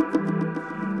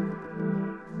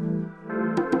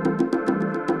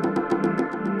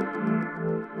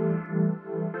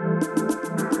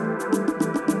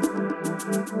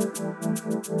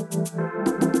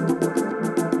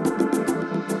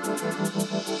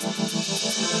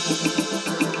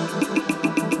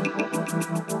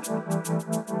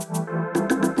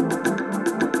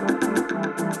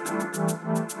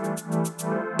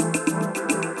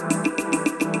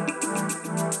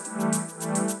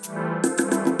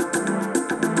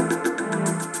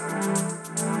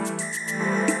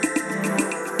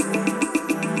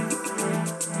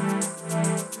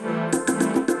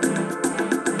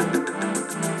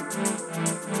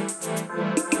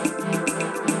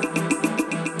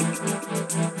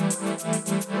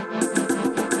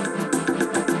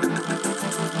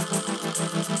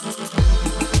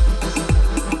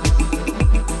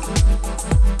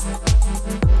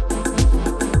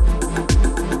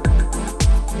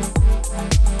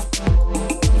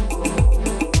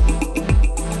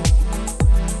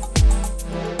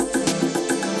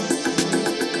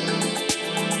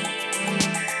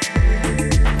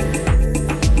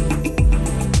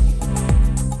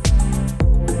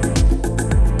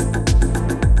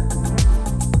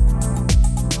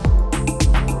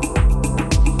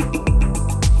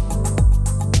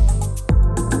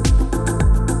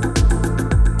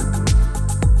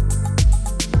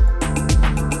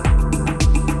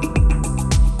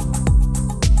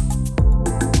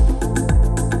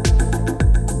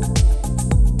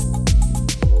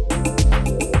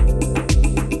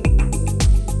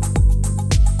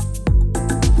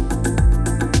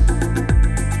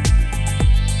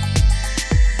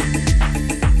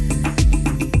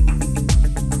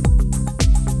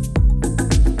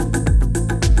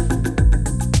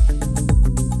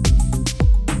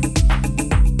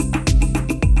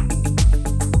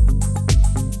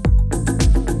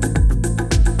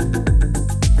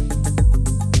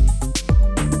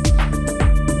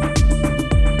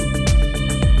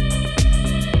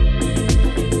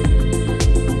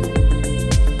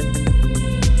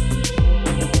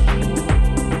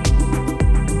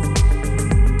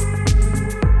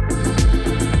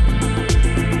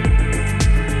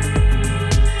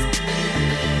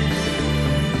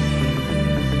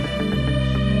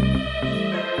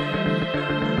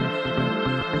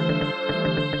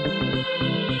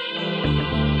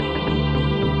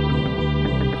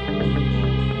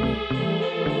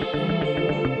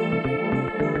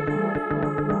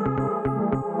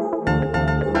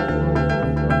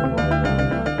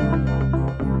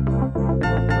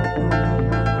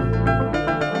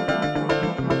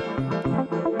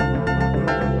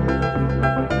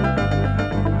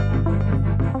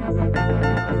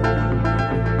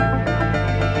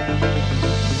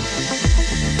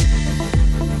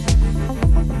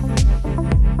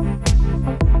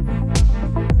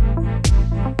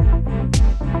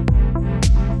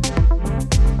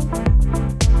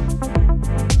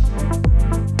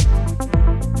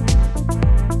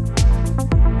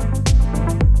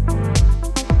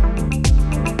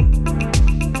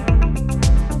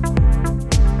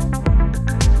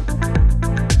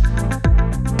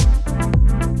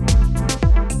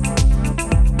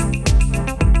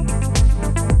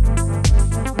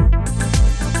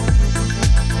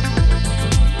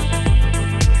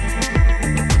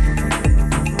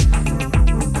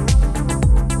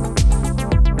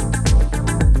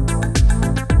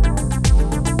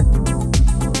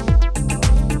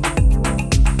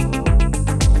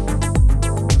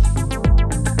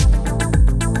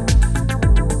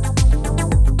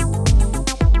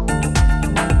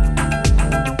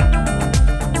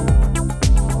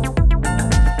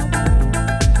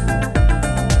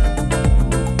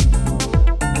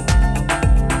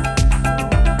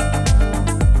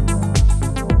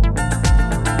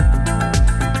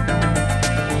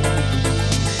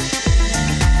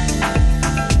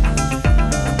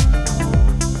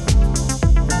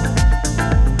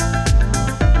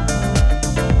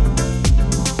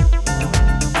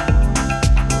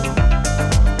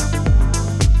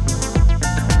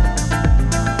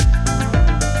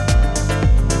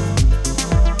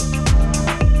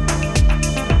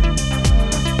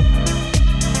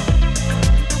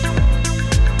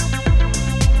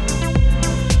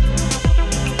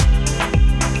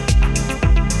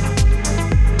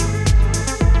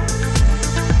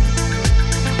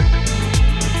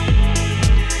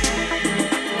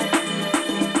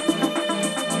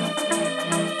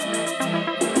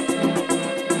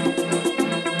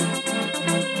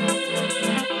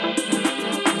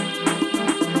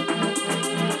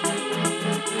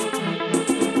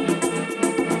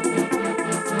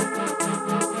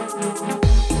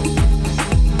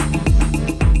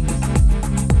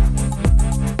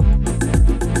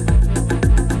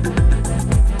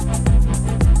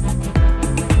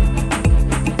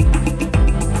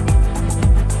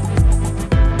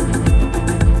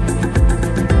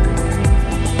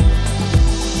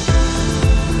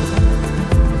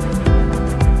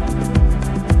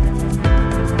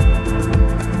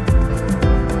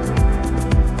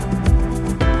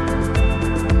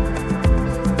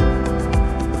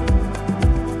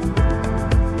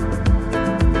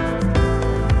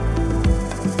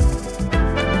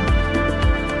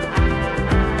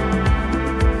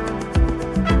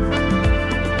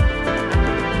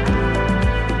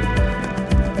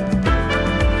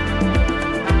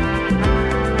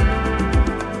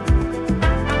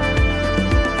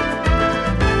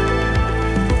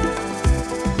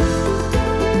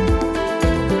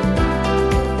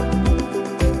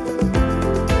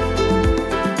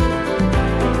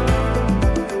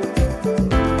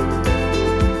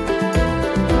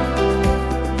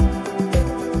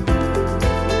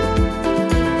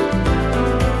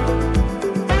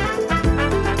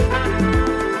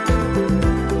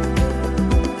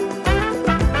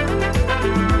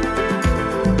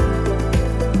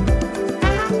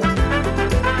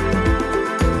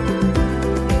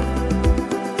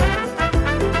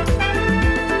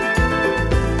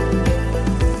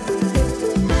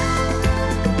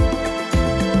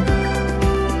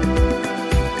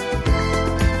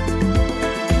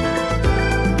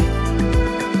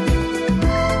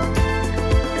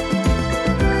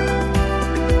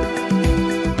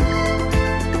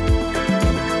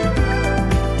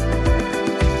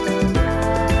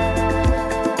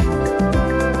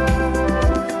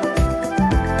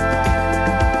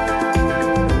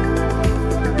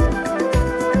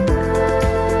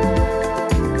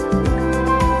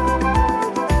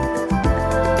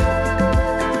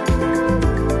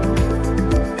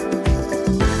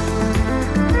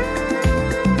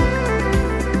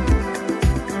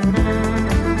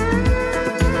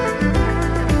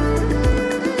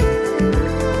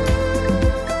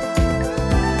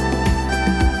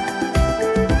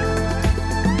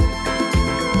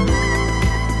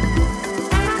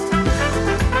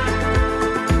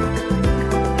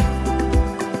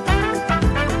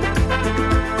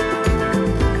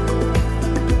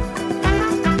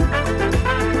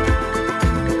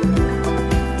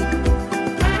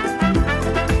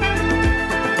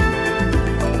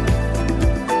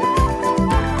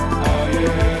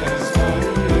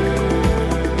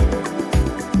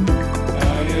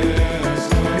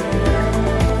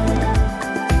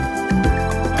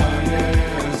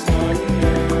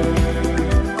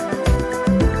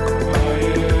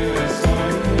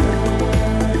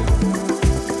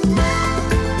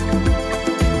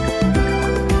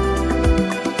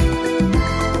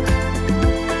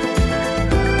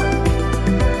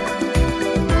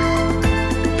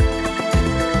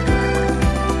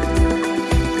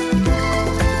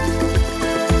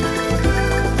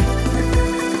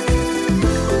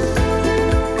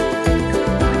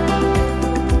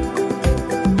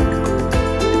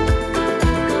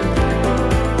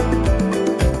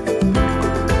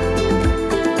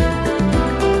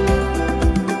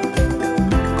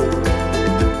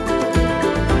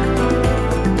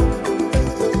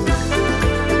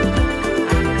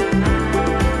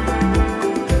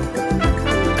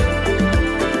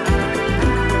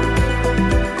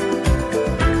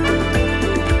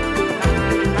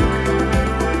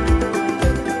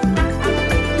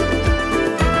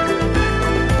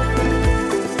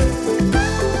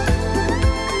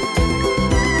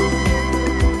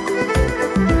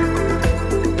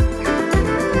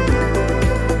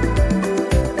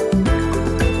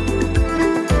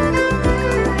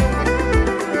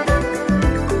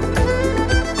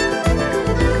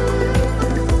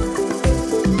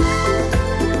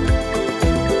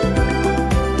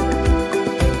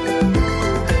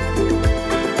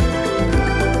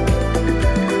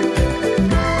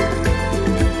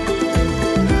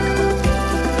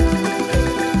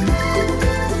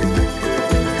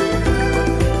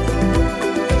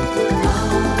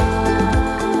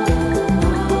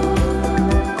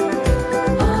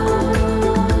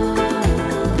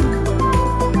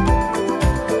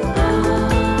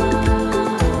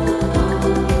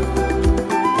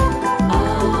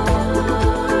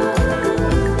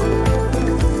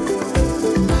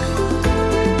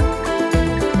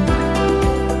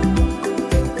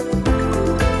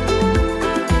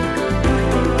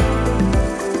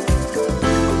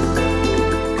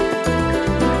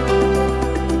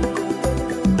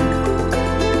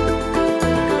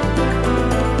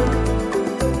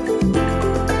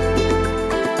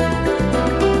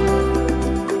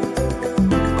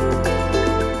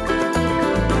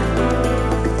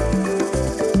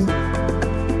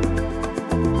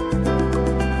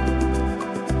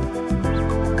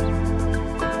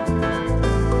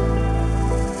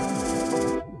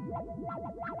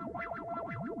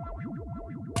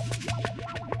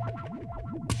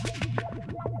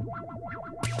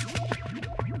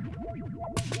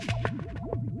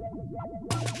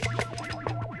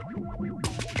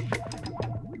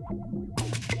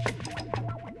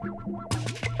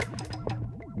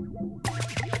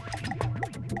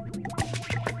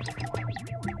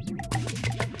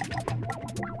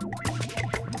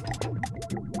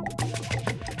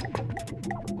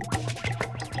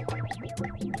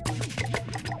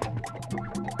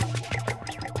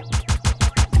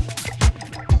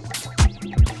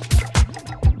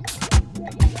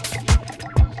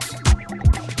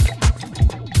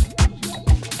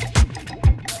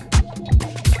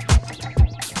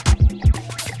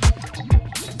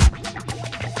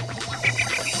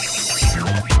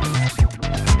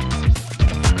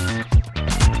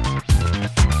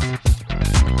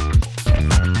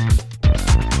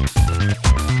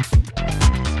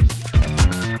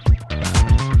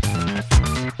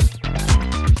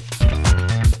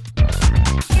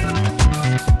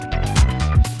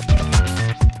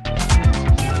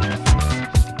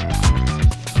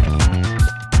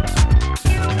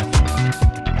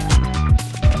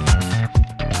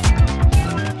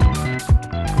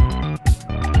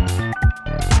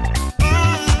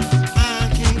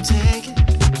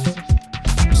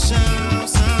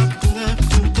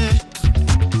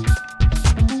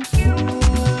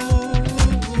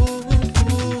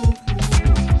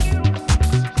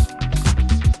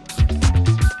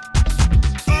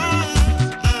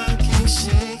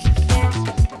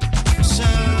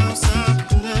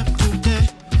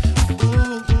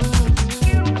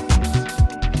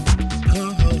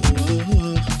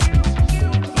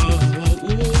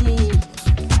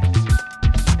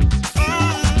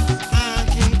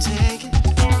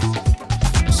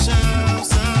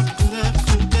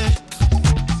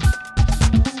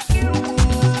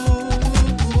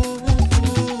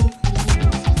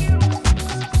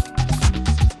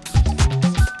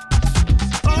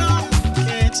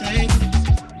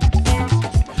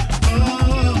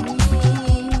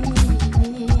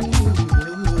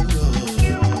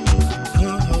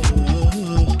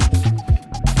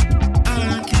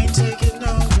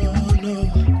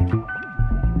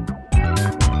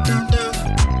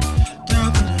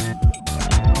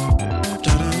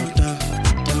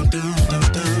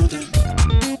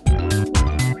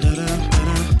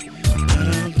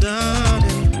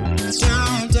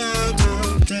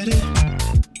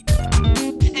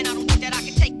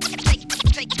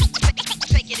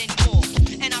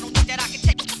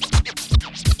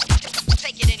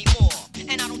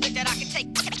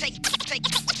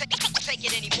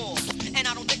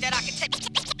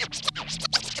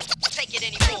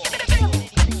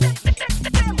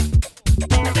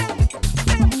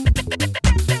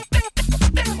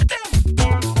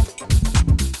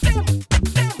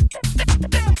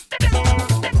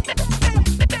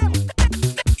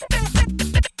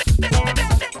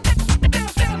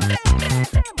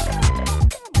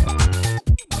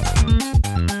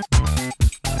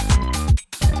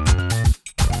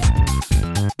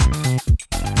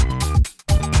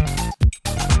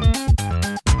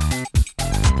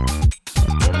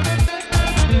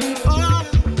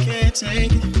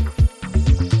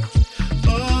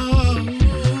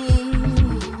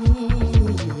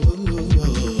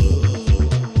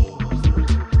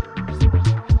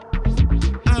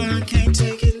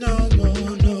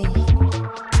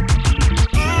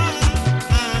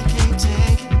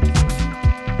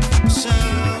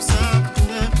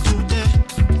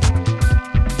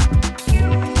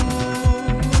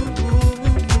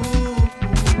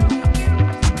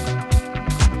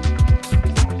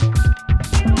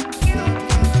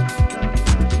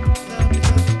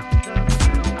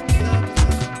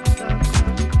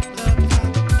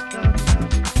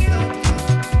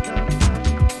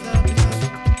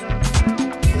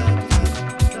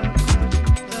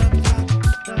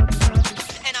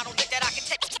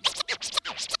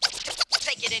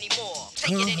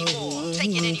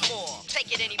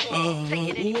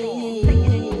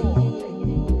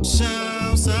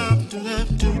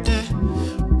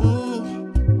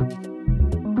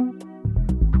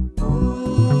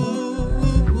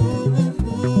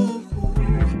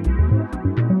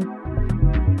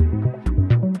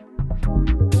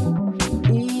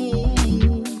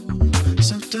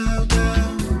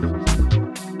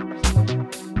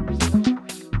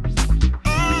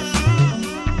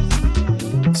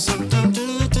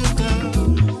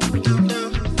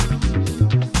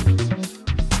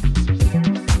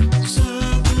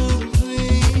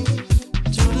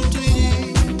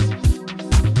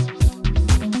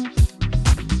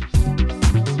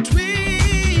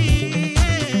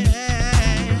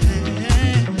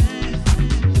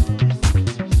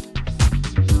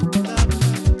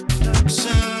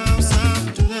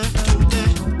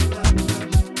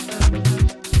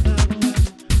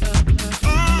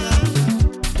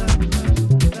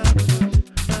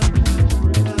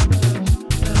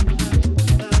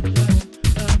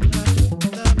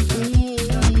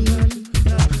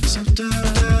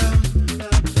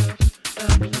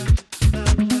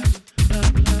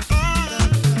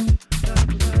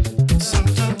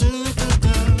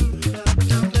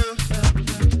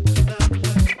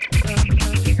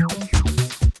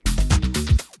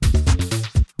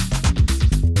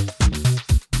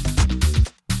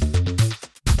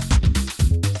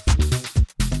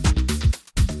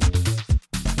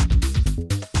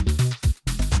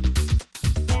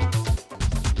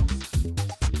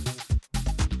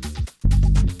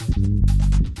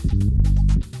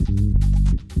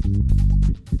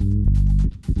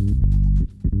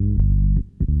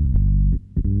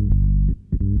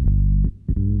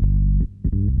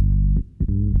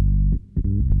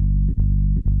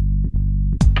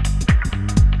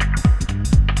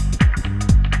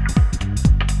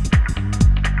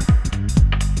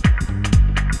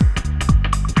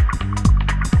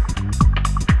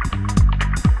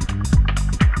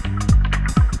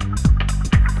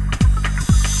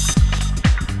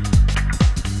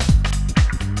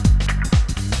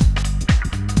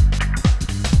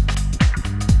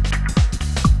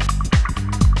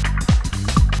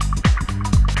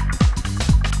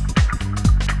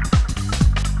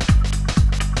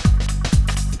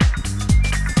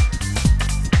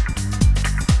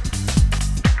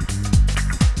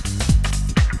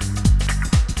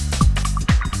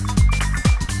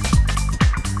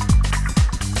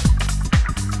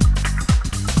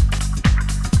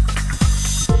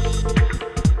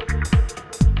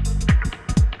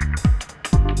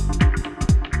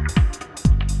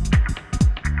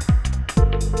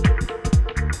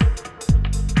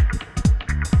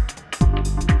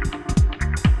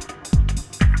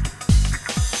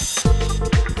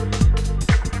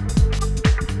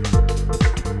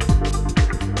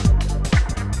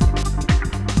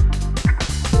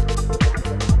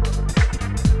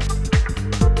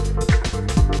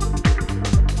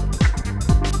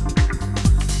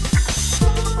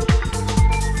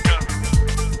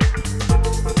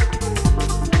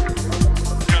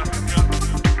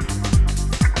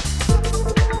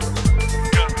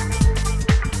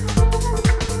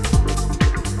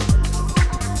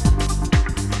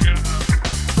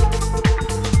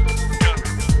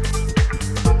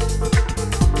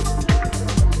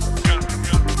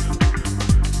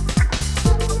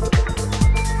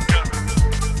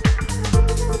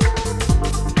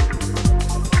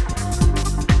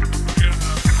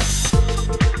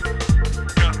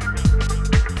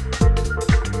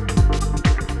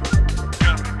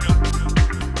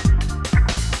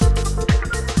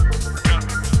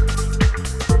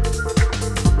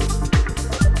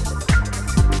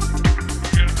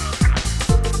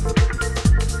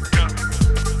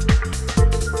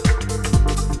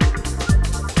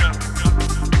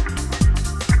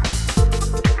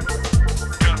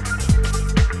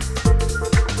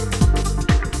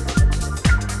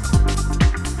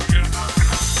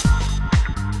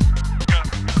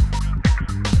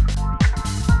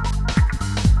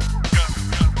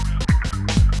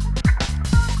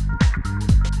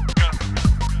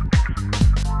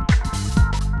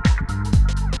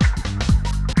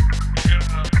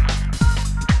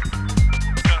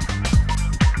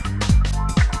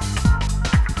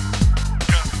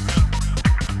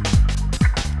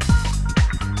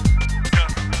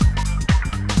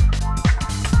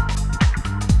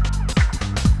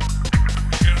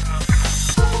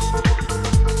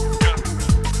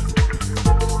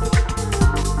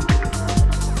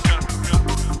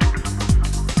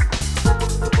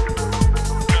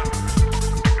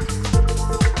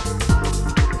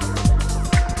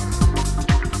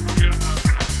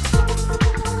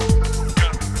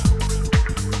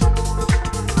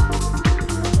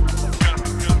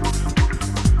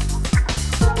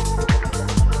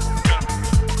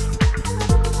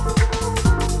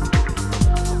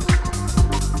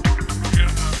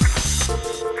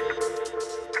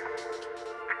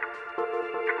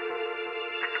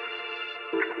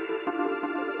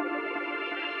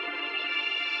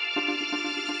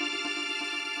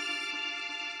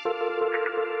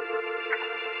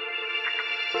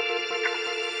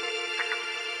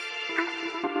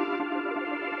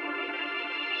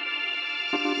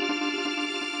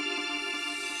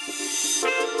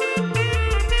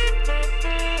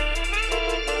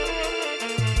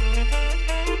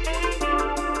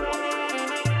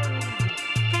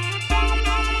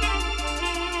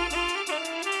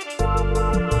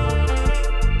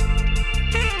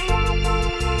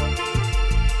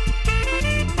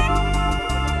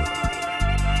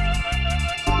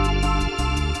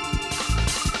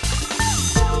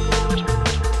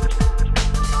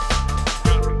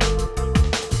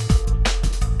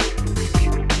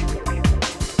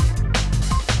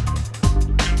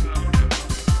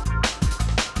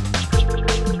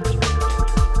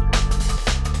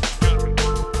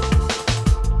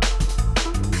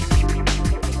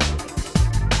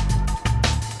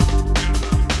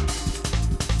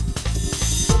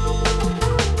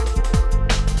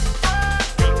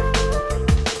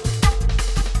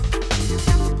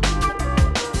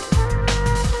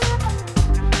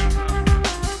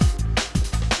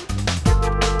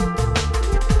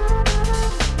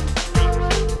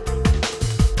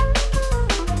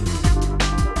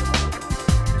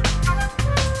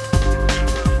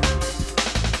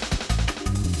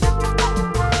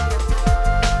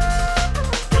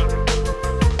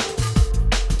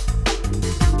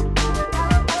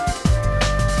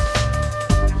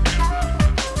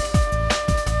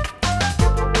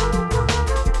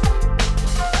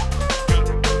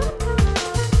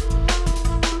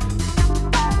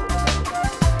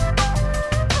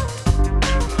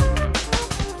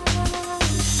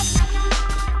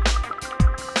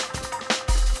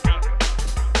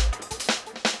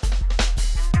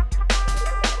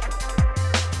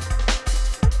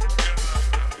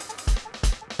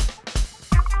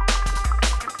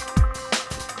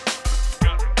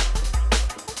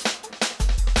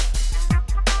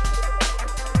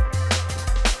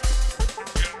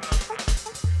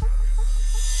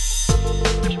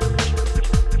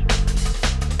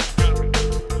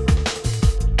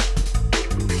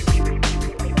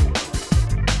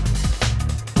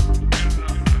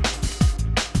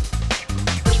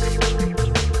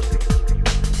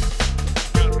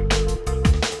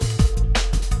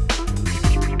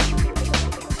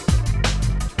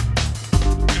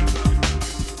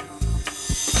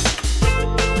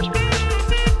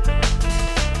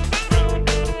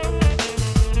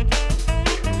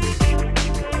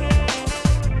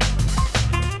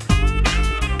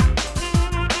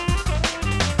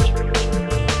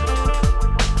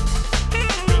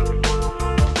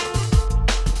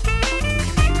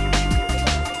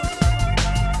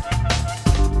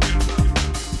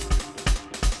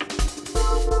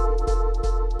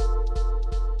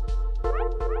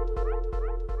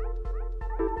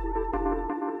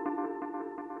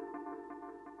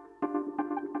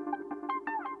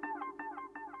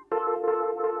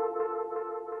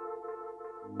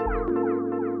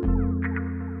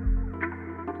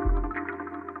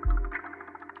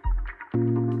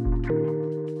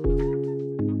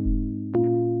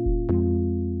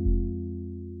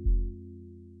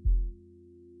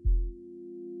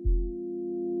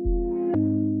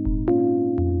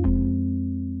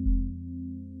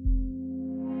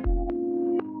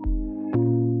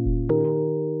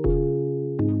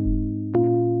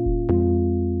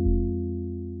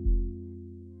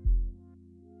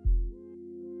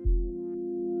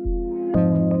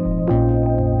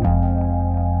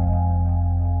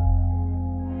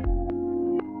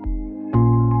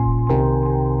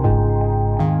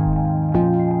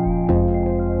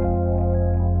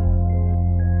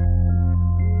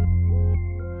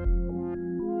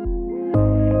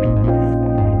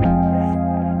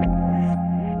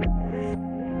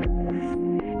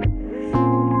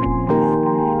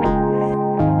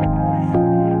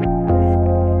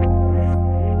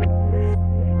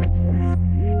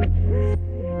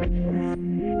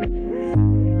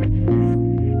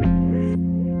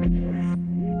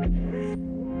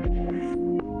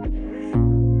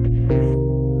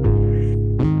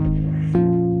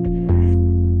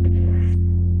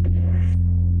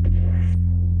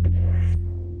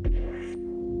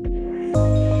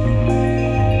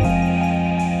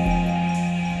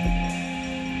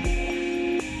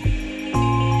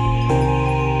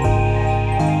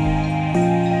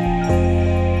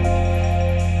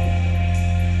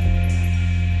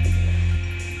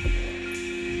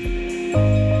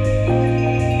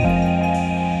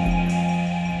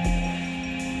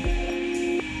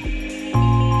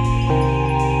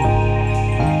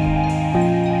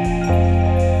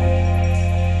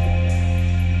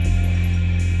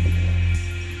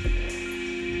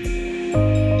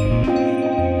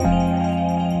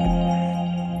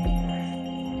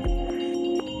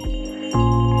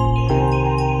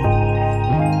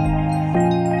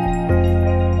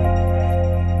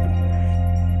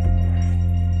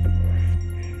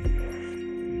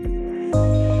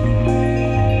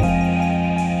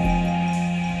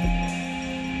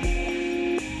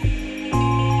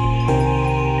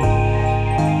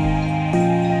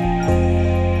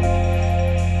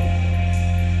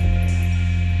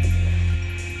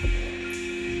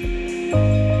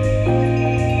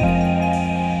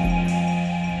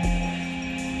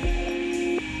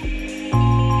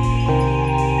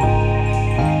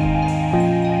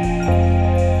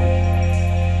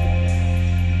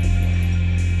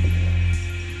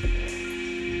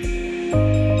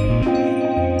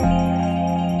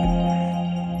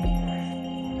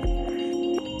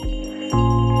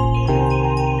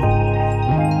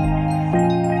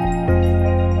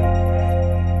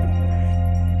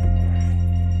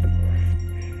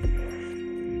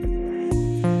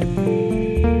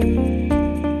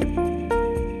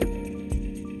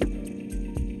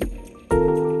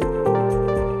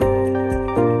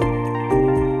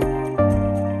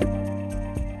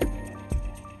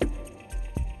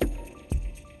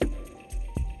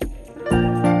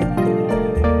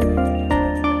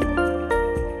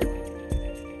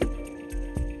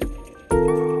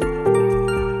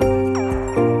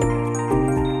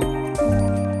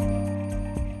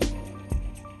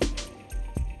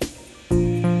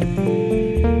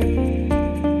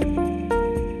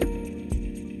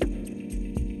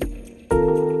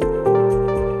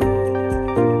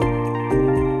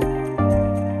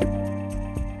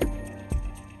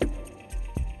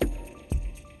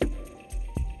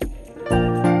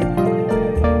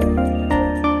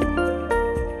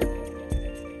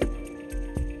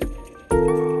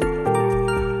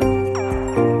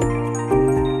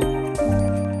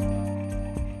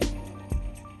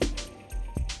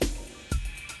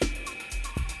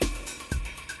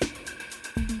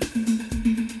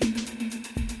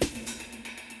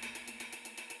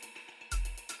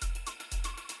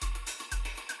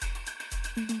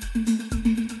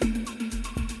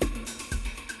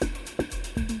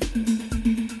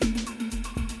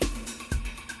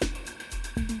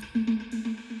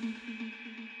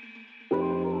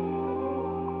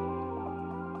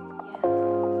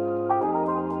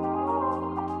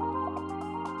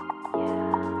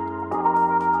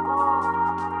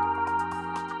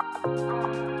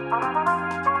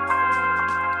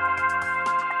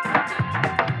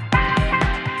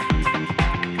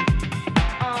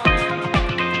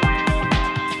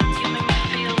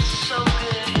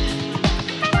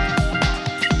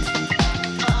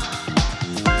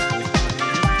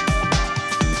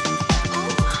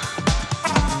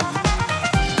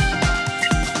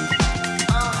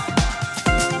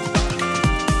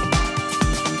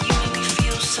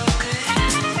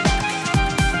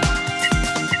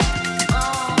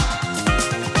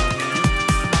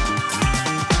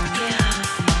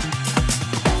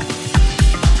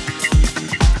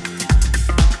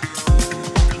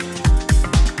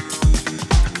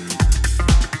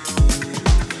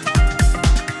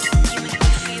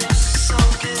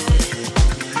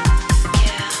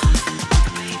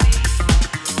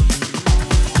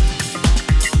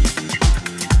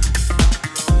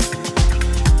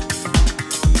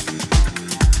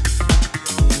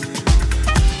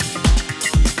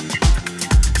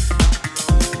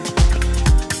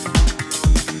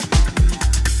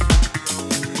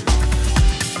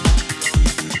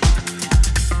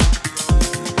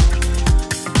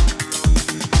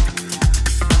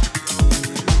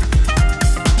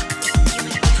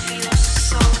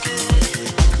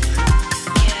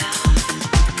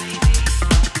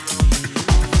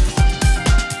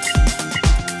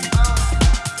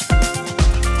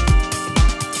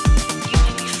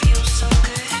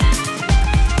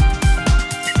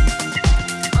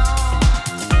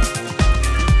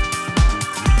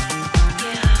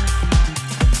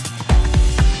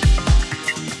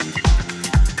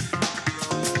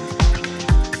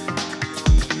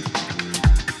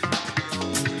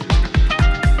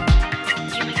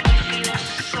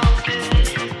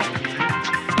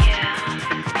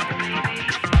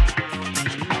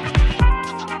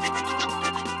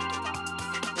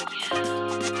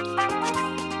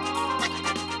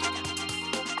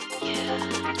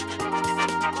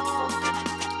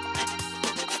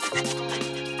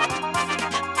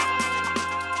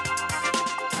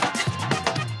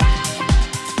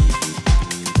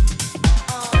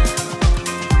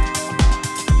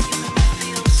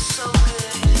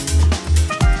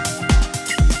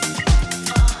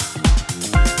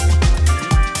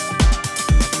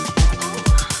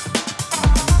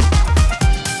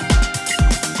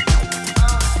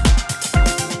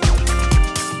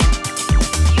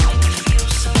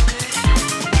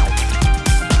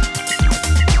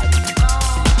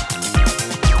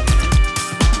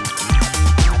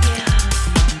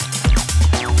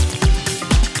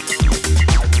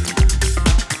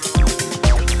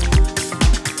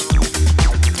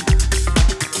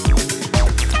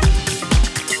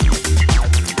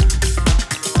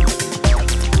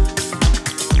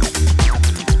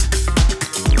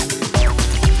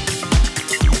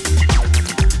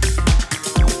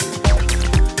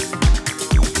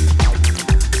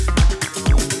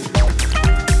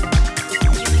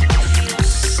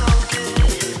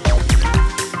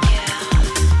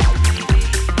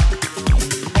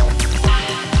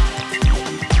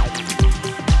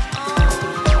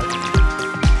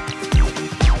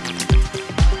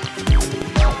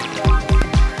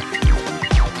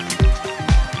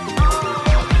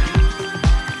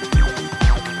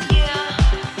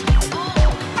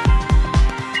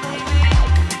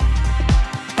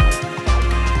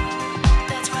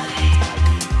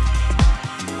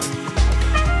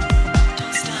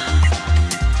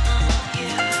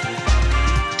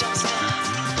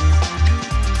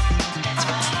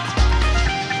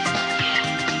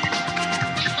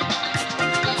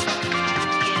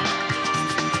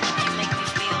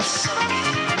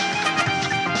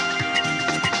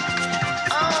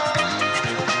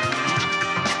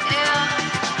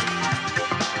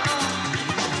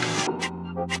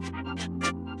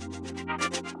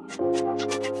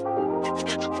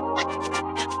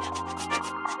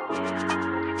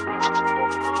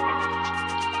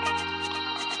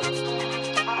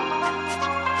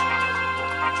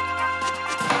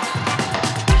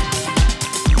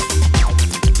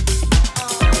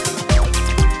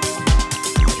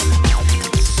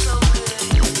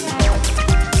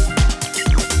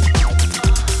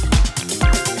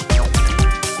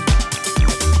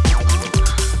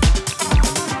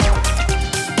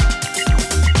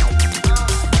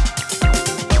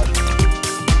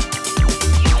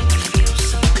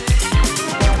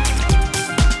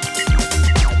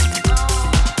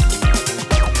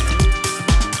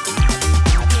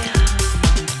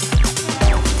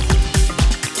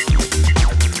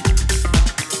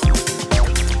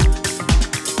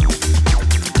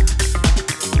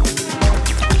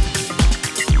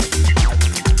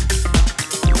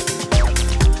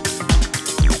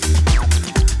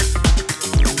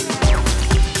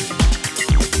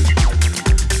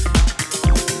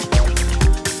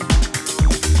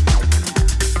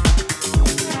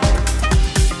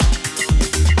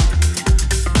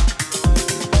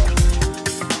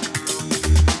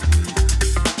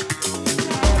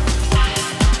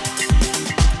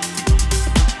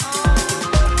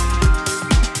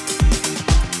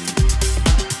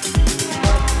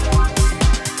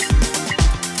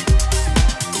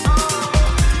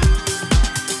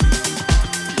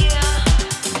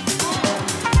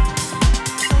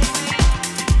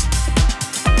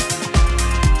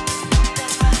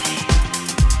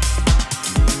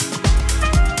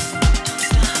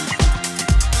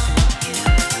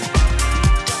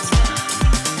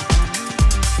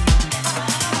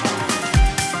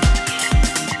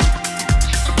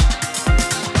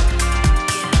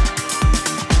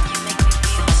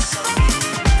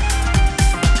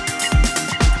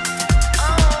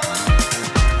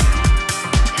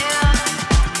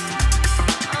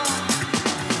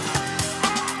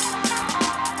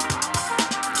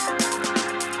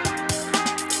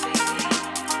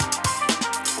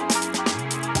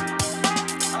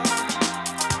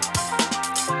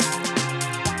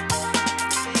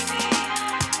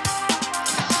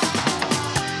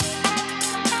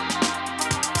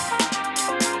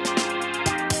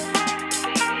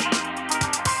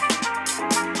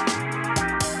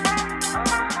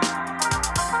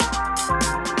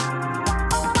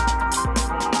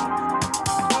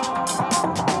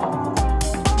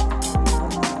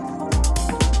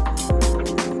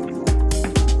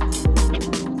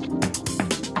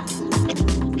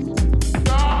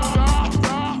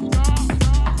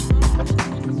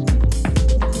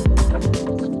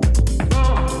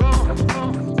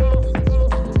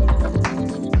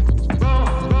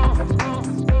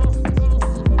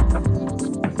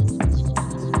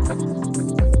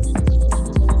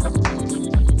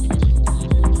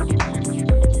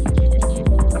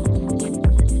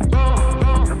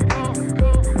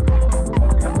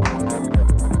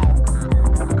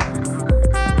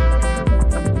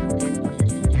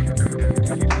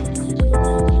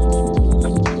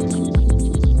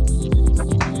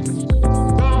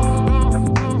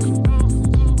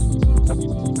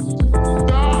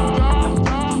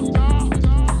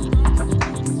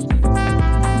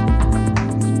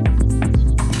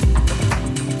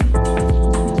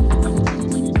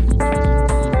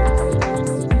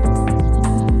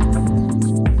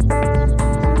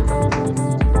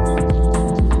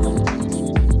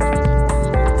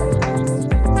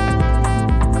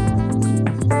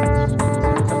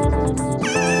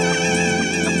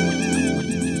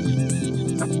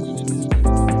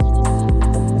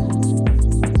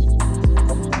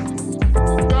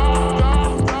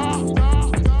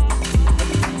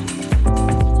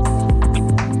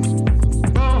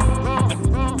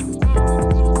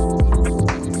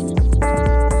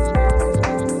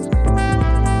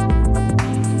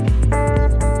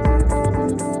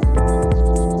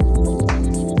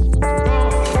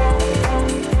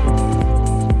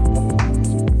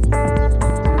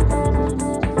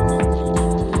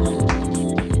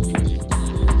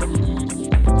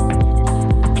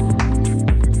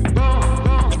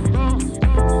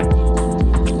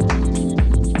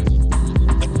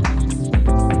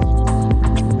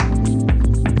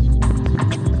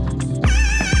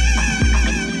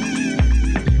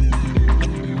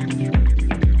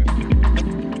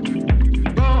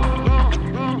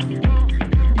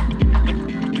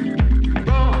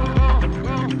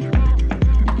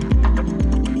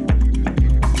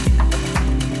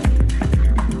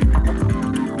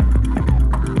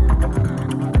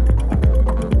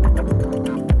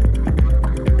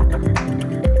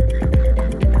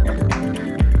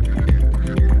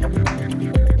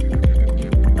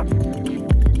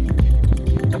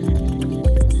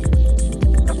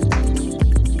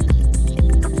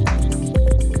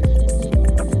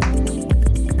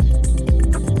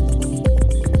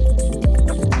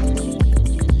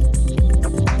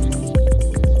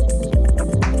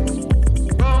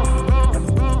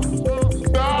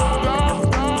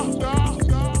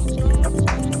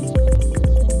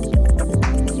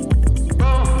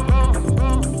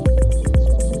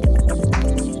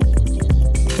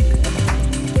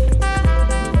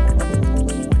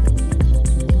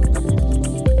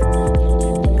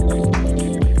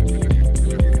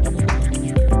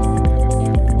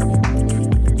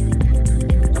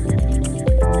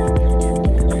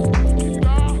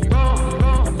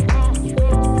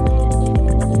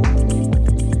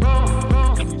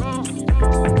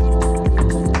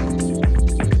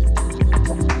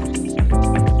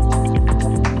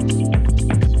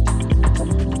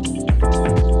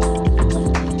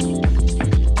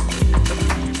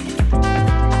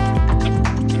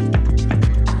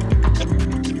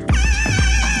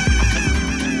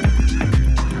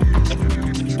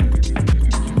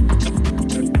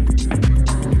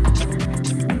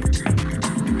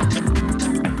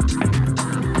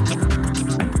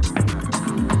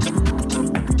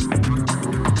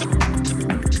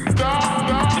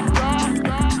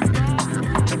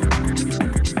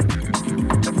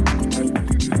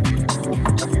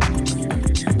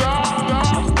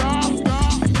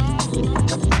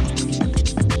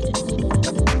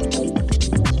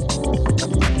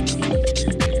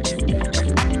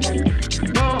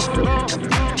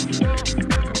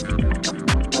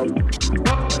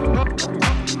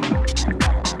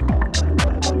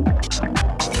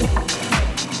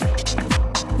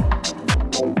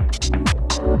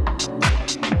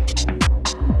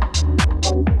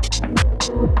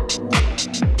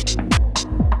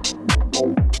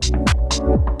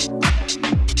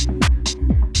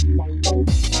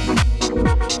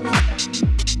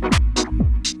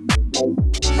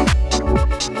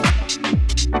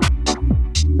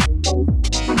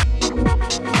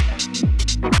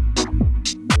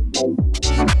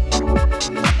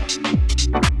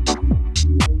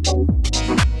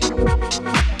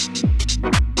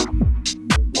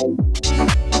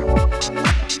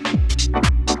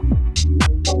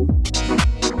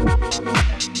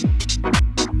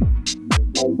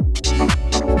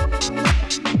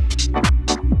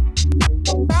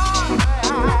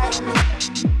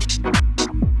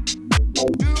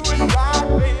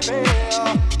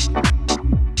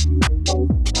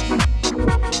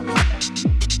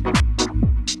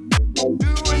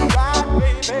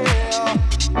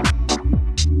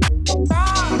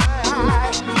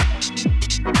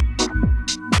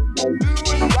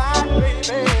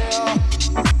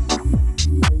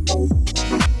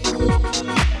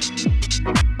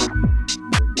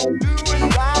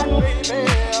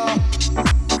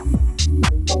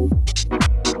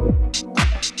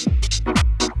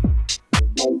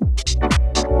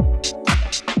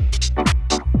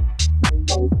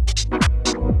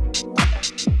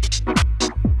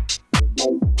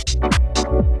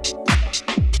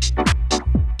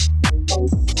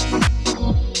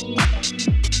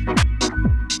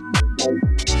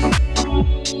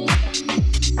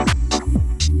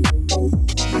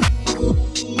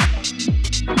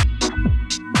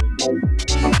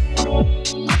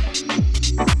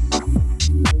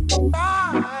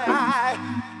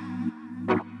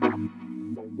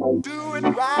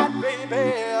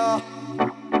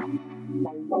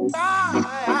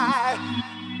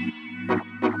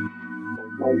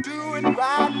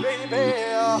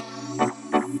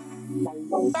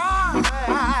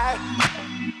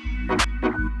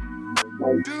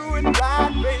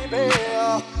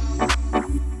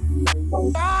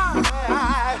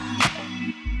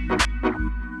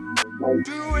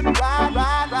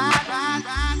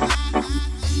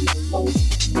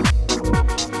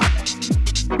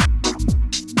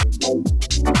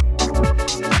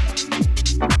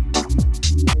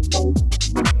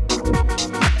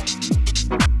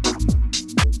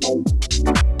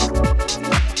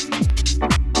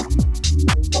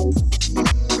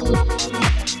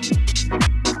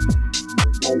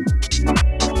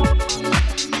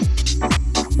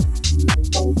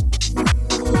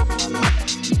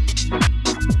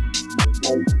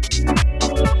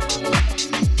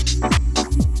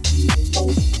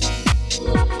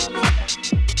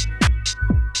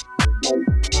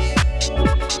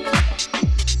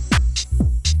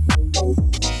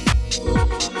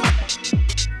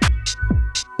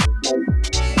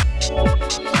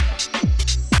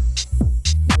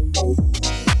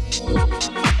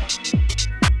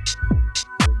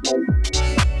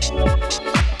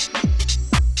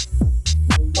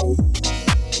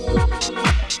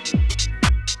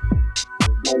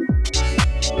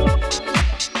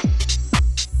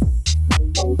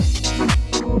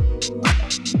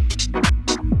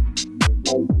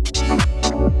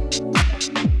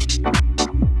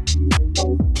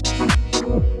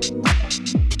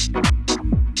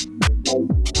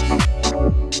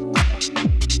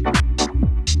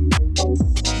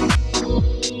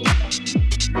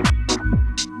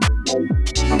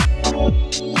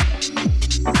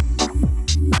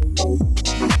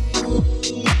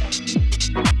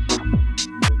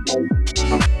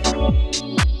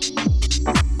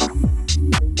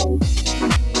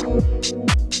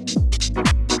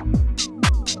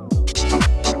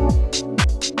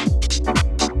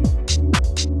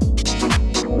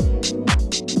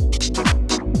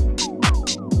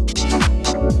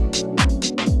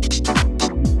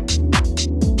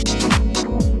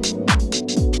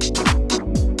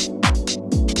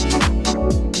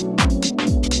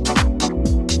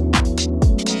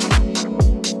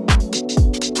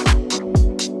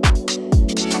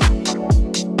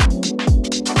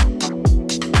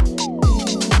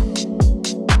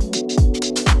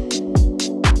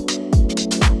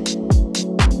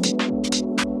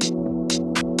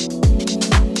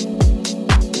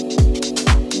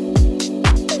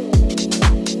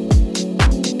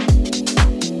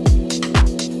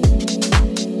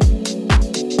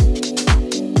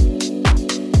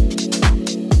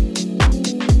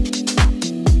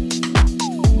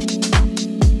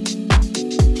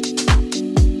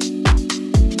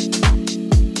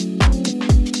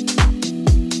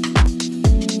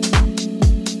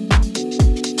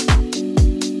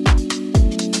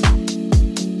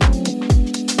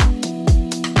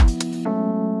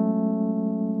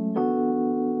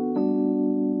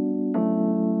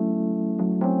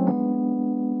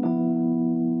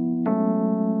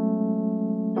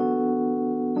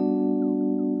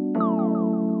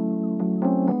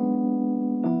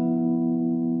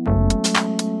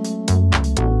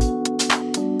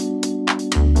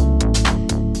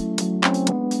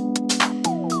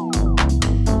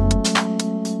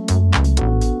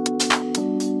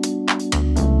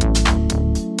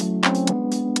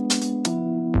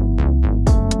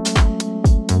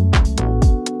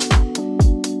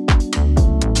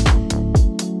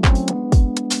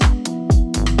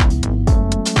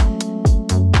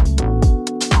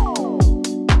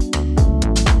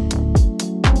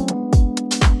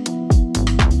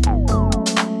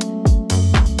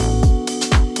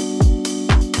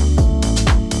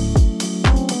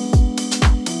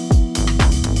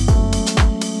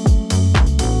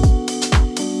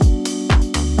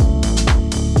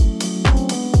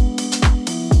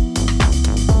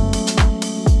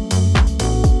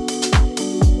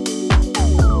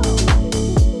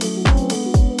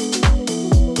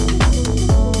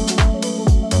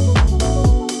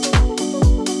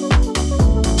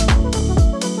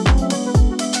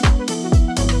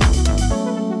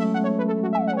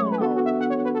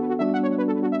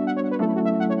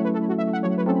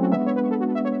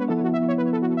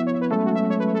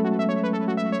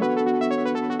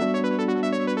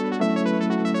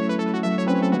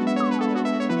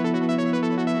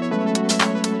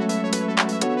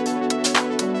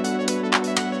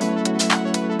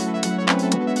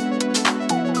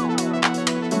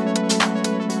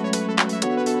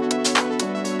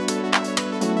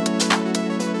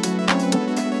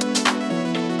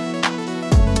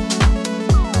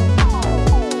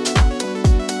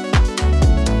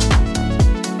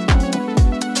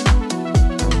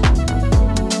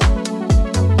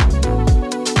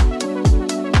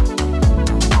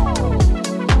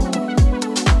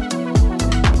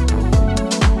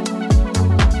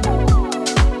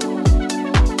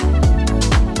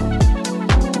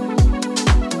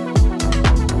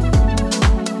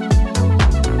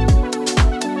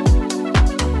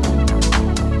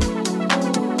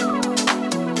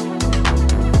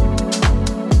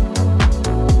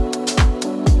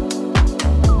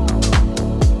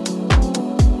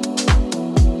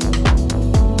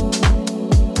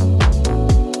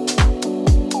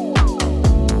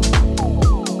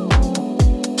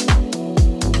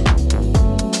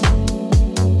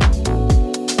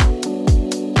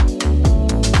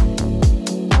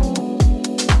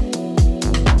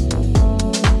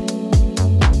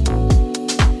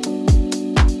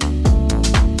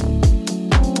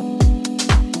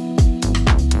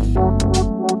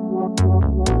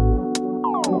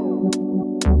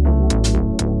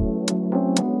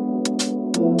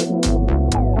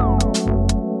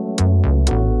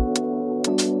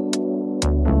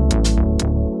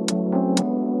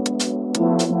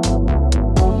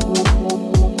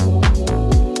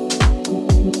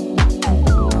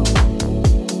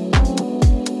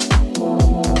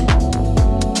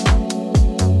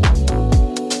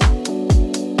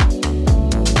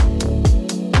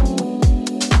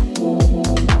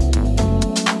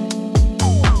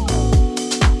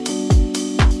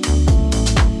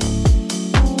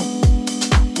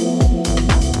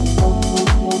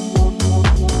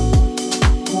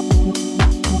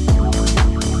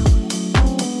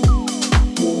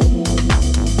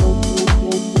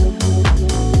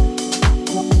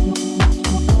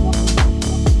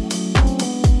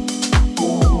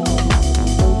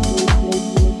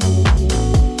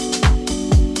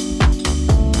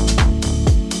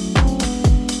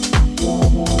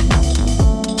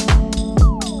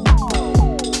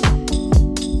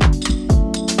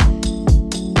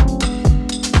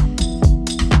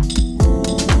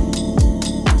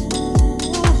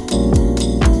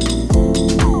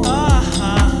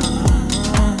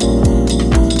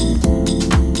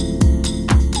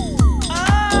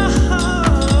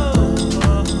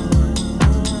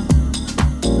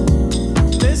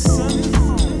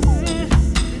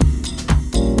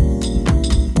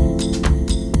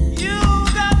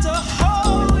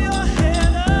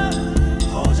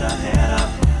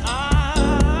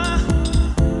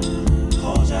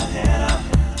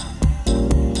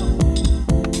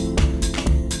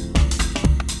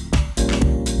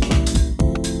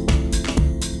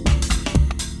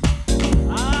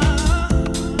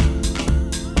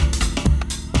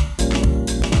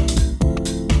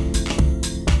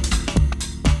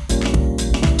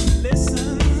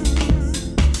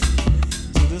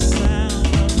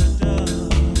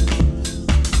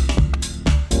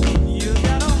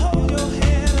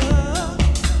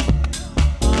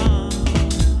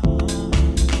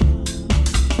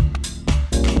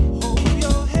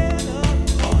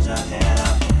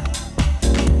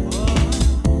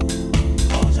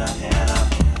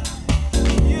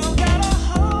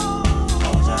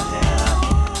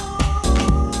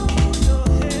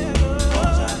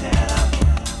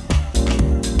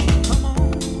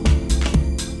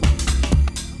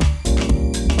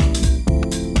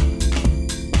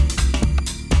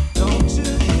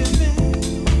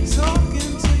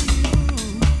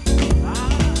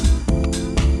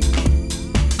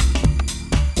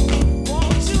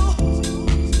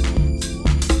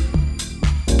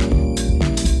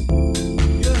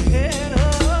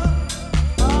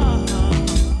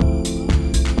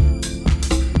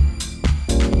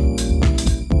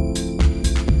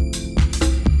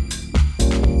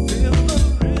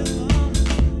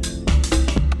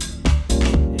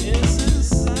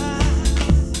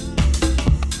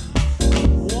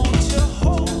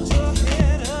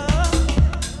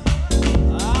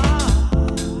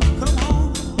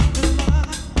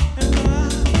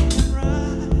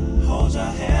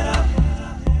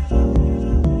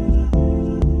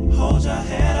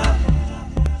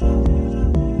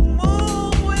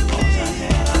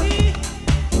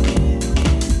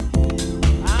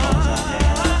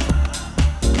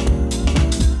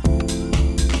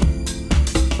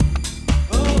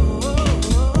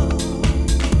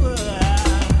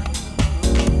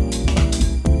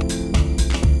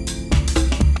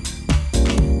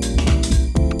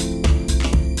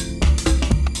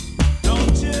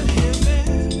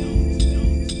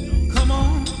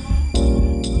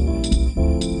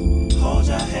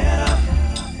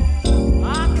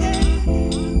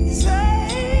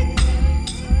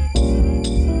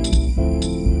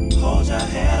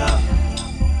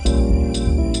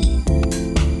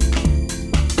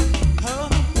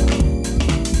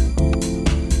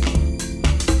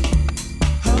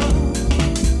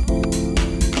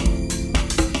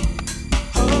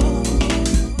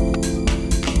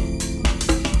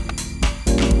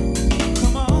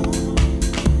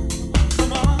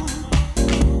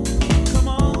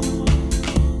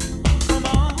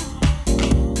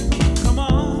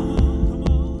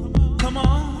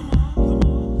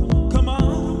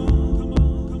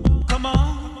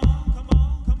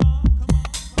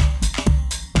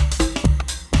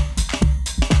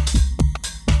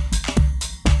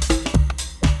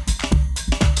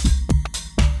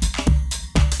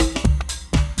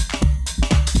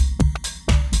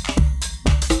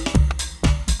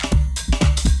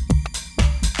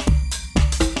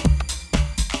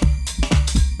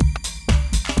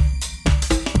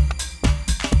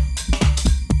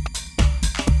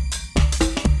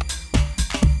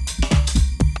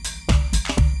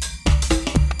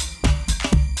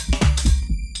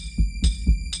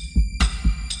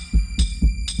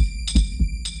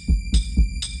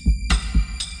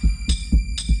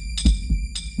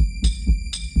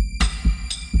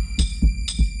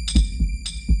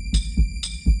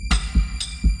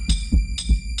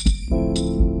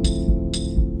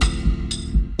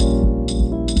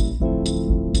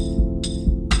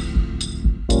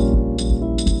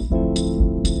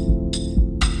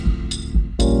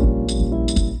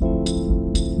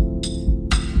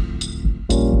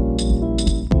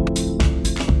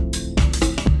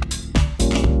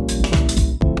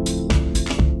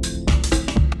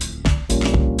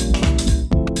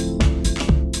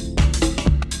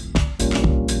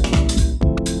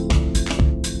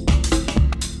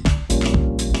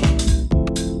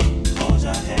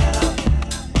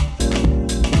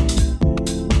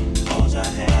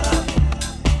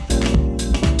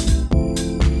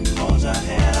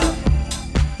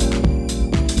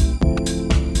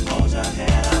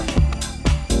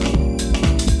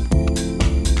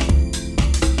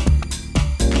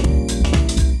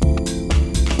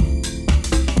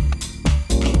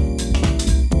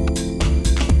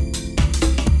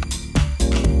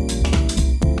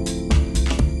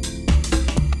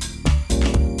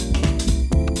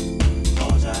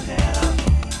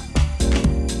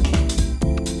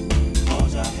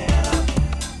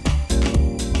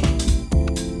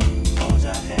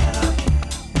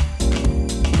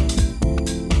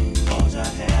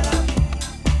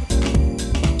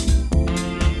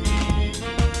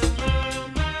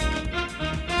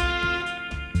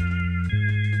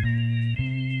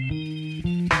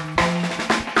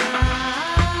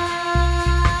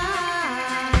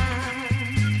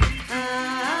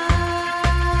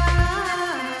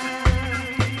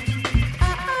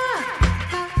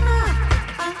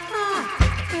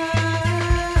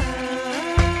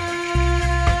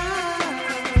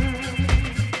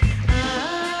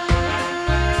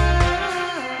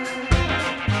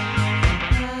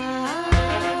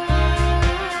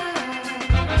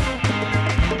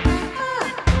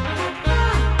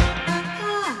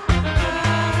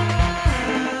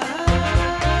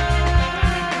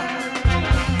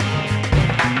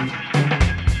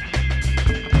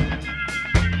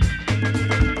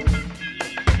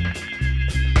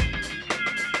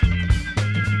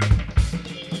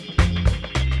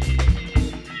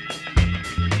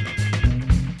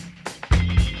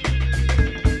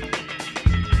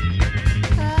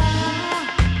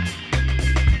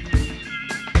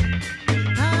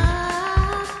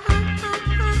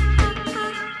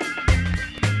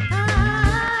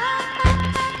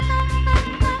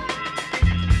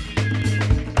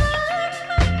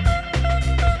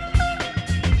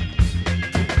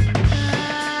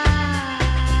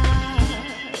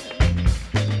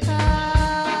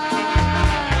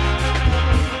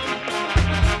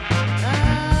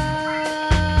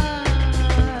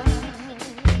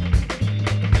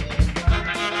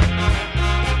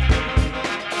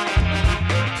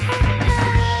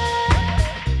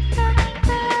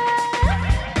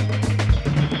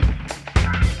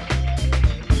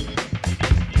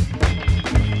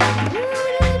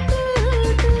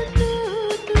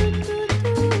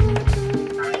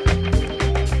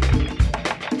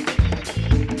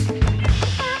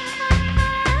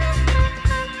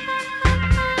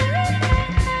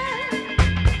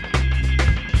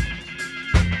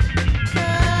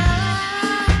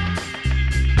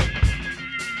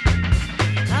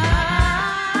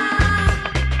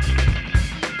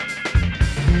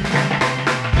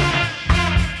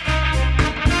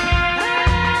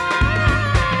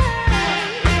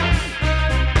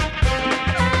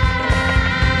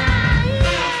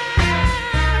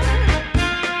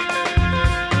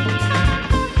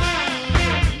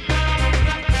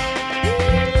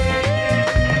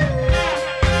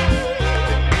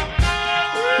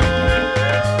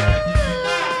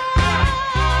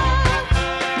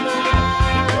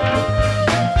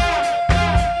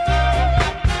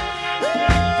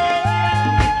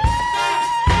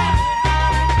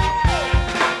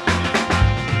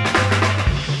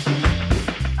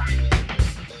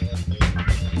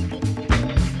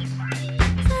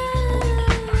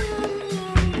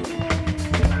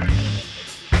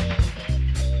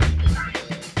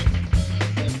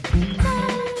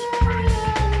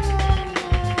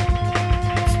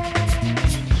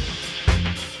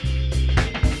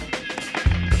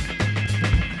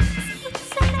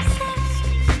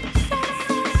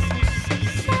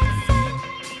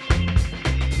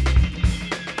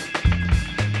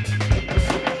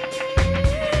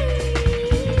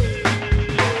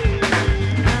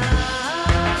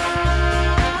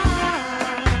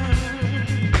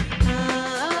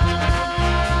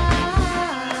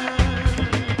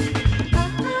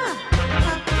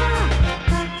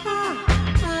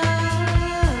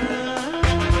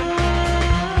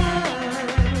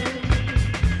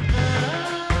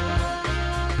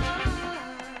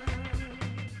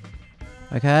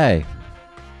 Okay.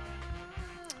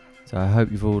 So I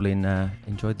hope you've all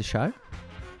enjoyed the show.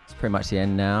 It's pretty much the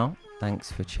end now.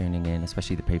 Thanks for tuning in,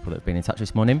 especially the people that have been in touch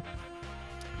this morning.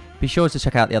 Be sure to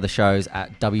check out the other shows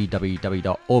at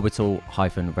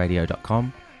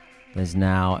www.orbital-radio.com. There's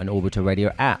now an Orbital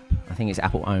Radio app. I think it's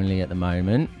Apple only at the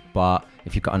moment, but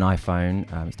if you've got an iPhone,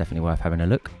 it's definitely worth having a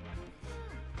look.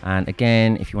 And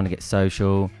again, if you want to get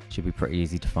social, it should be pretty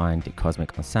easy to find Dick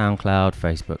Cosmic on SoundCloud,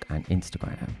 Facebook and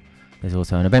Instagram. There's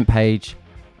also an event page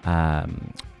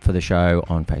for the show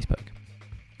on Facebook.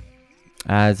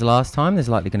 As last time, there's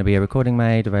likely going to be a recording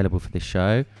made available for this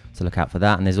show, so look out for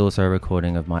that. And there's also a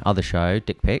recording of my other show,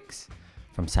 Dick Pics,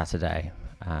 from Saturday,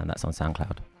 and that's on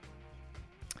SoundCloud.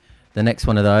 The next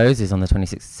one of those is on the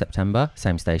 26th of September,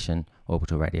 same station,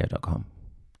 orbitalradio.com.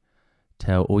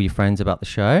 Tell all your friends about the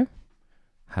show.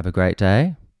 Have a great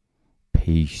day.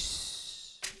 Peace.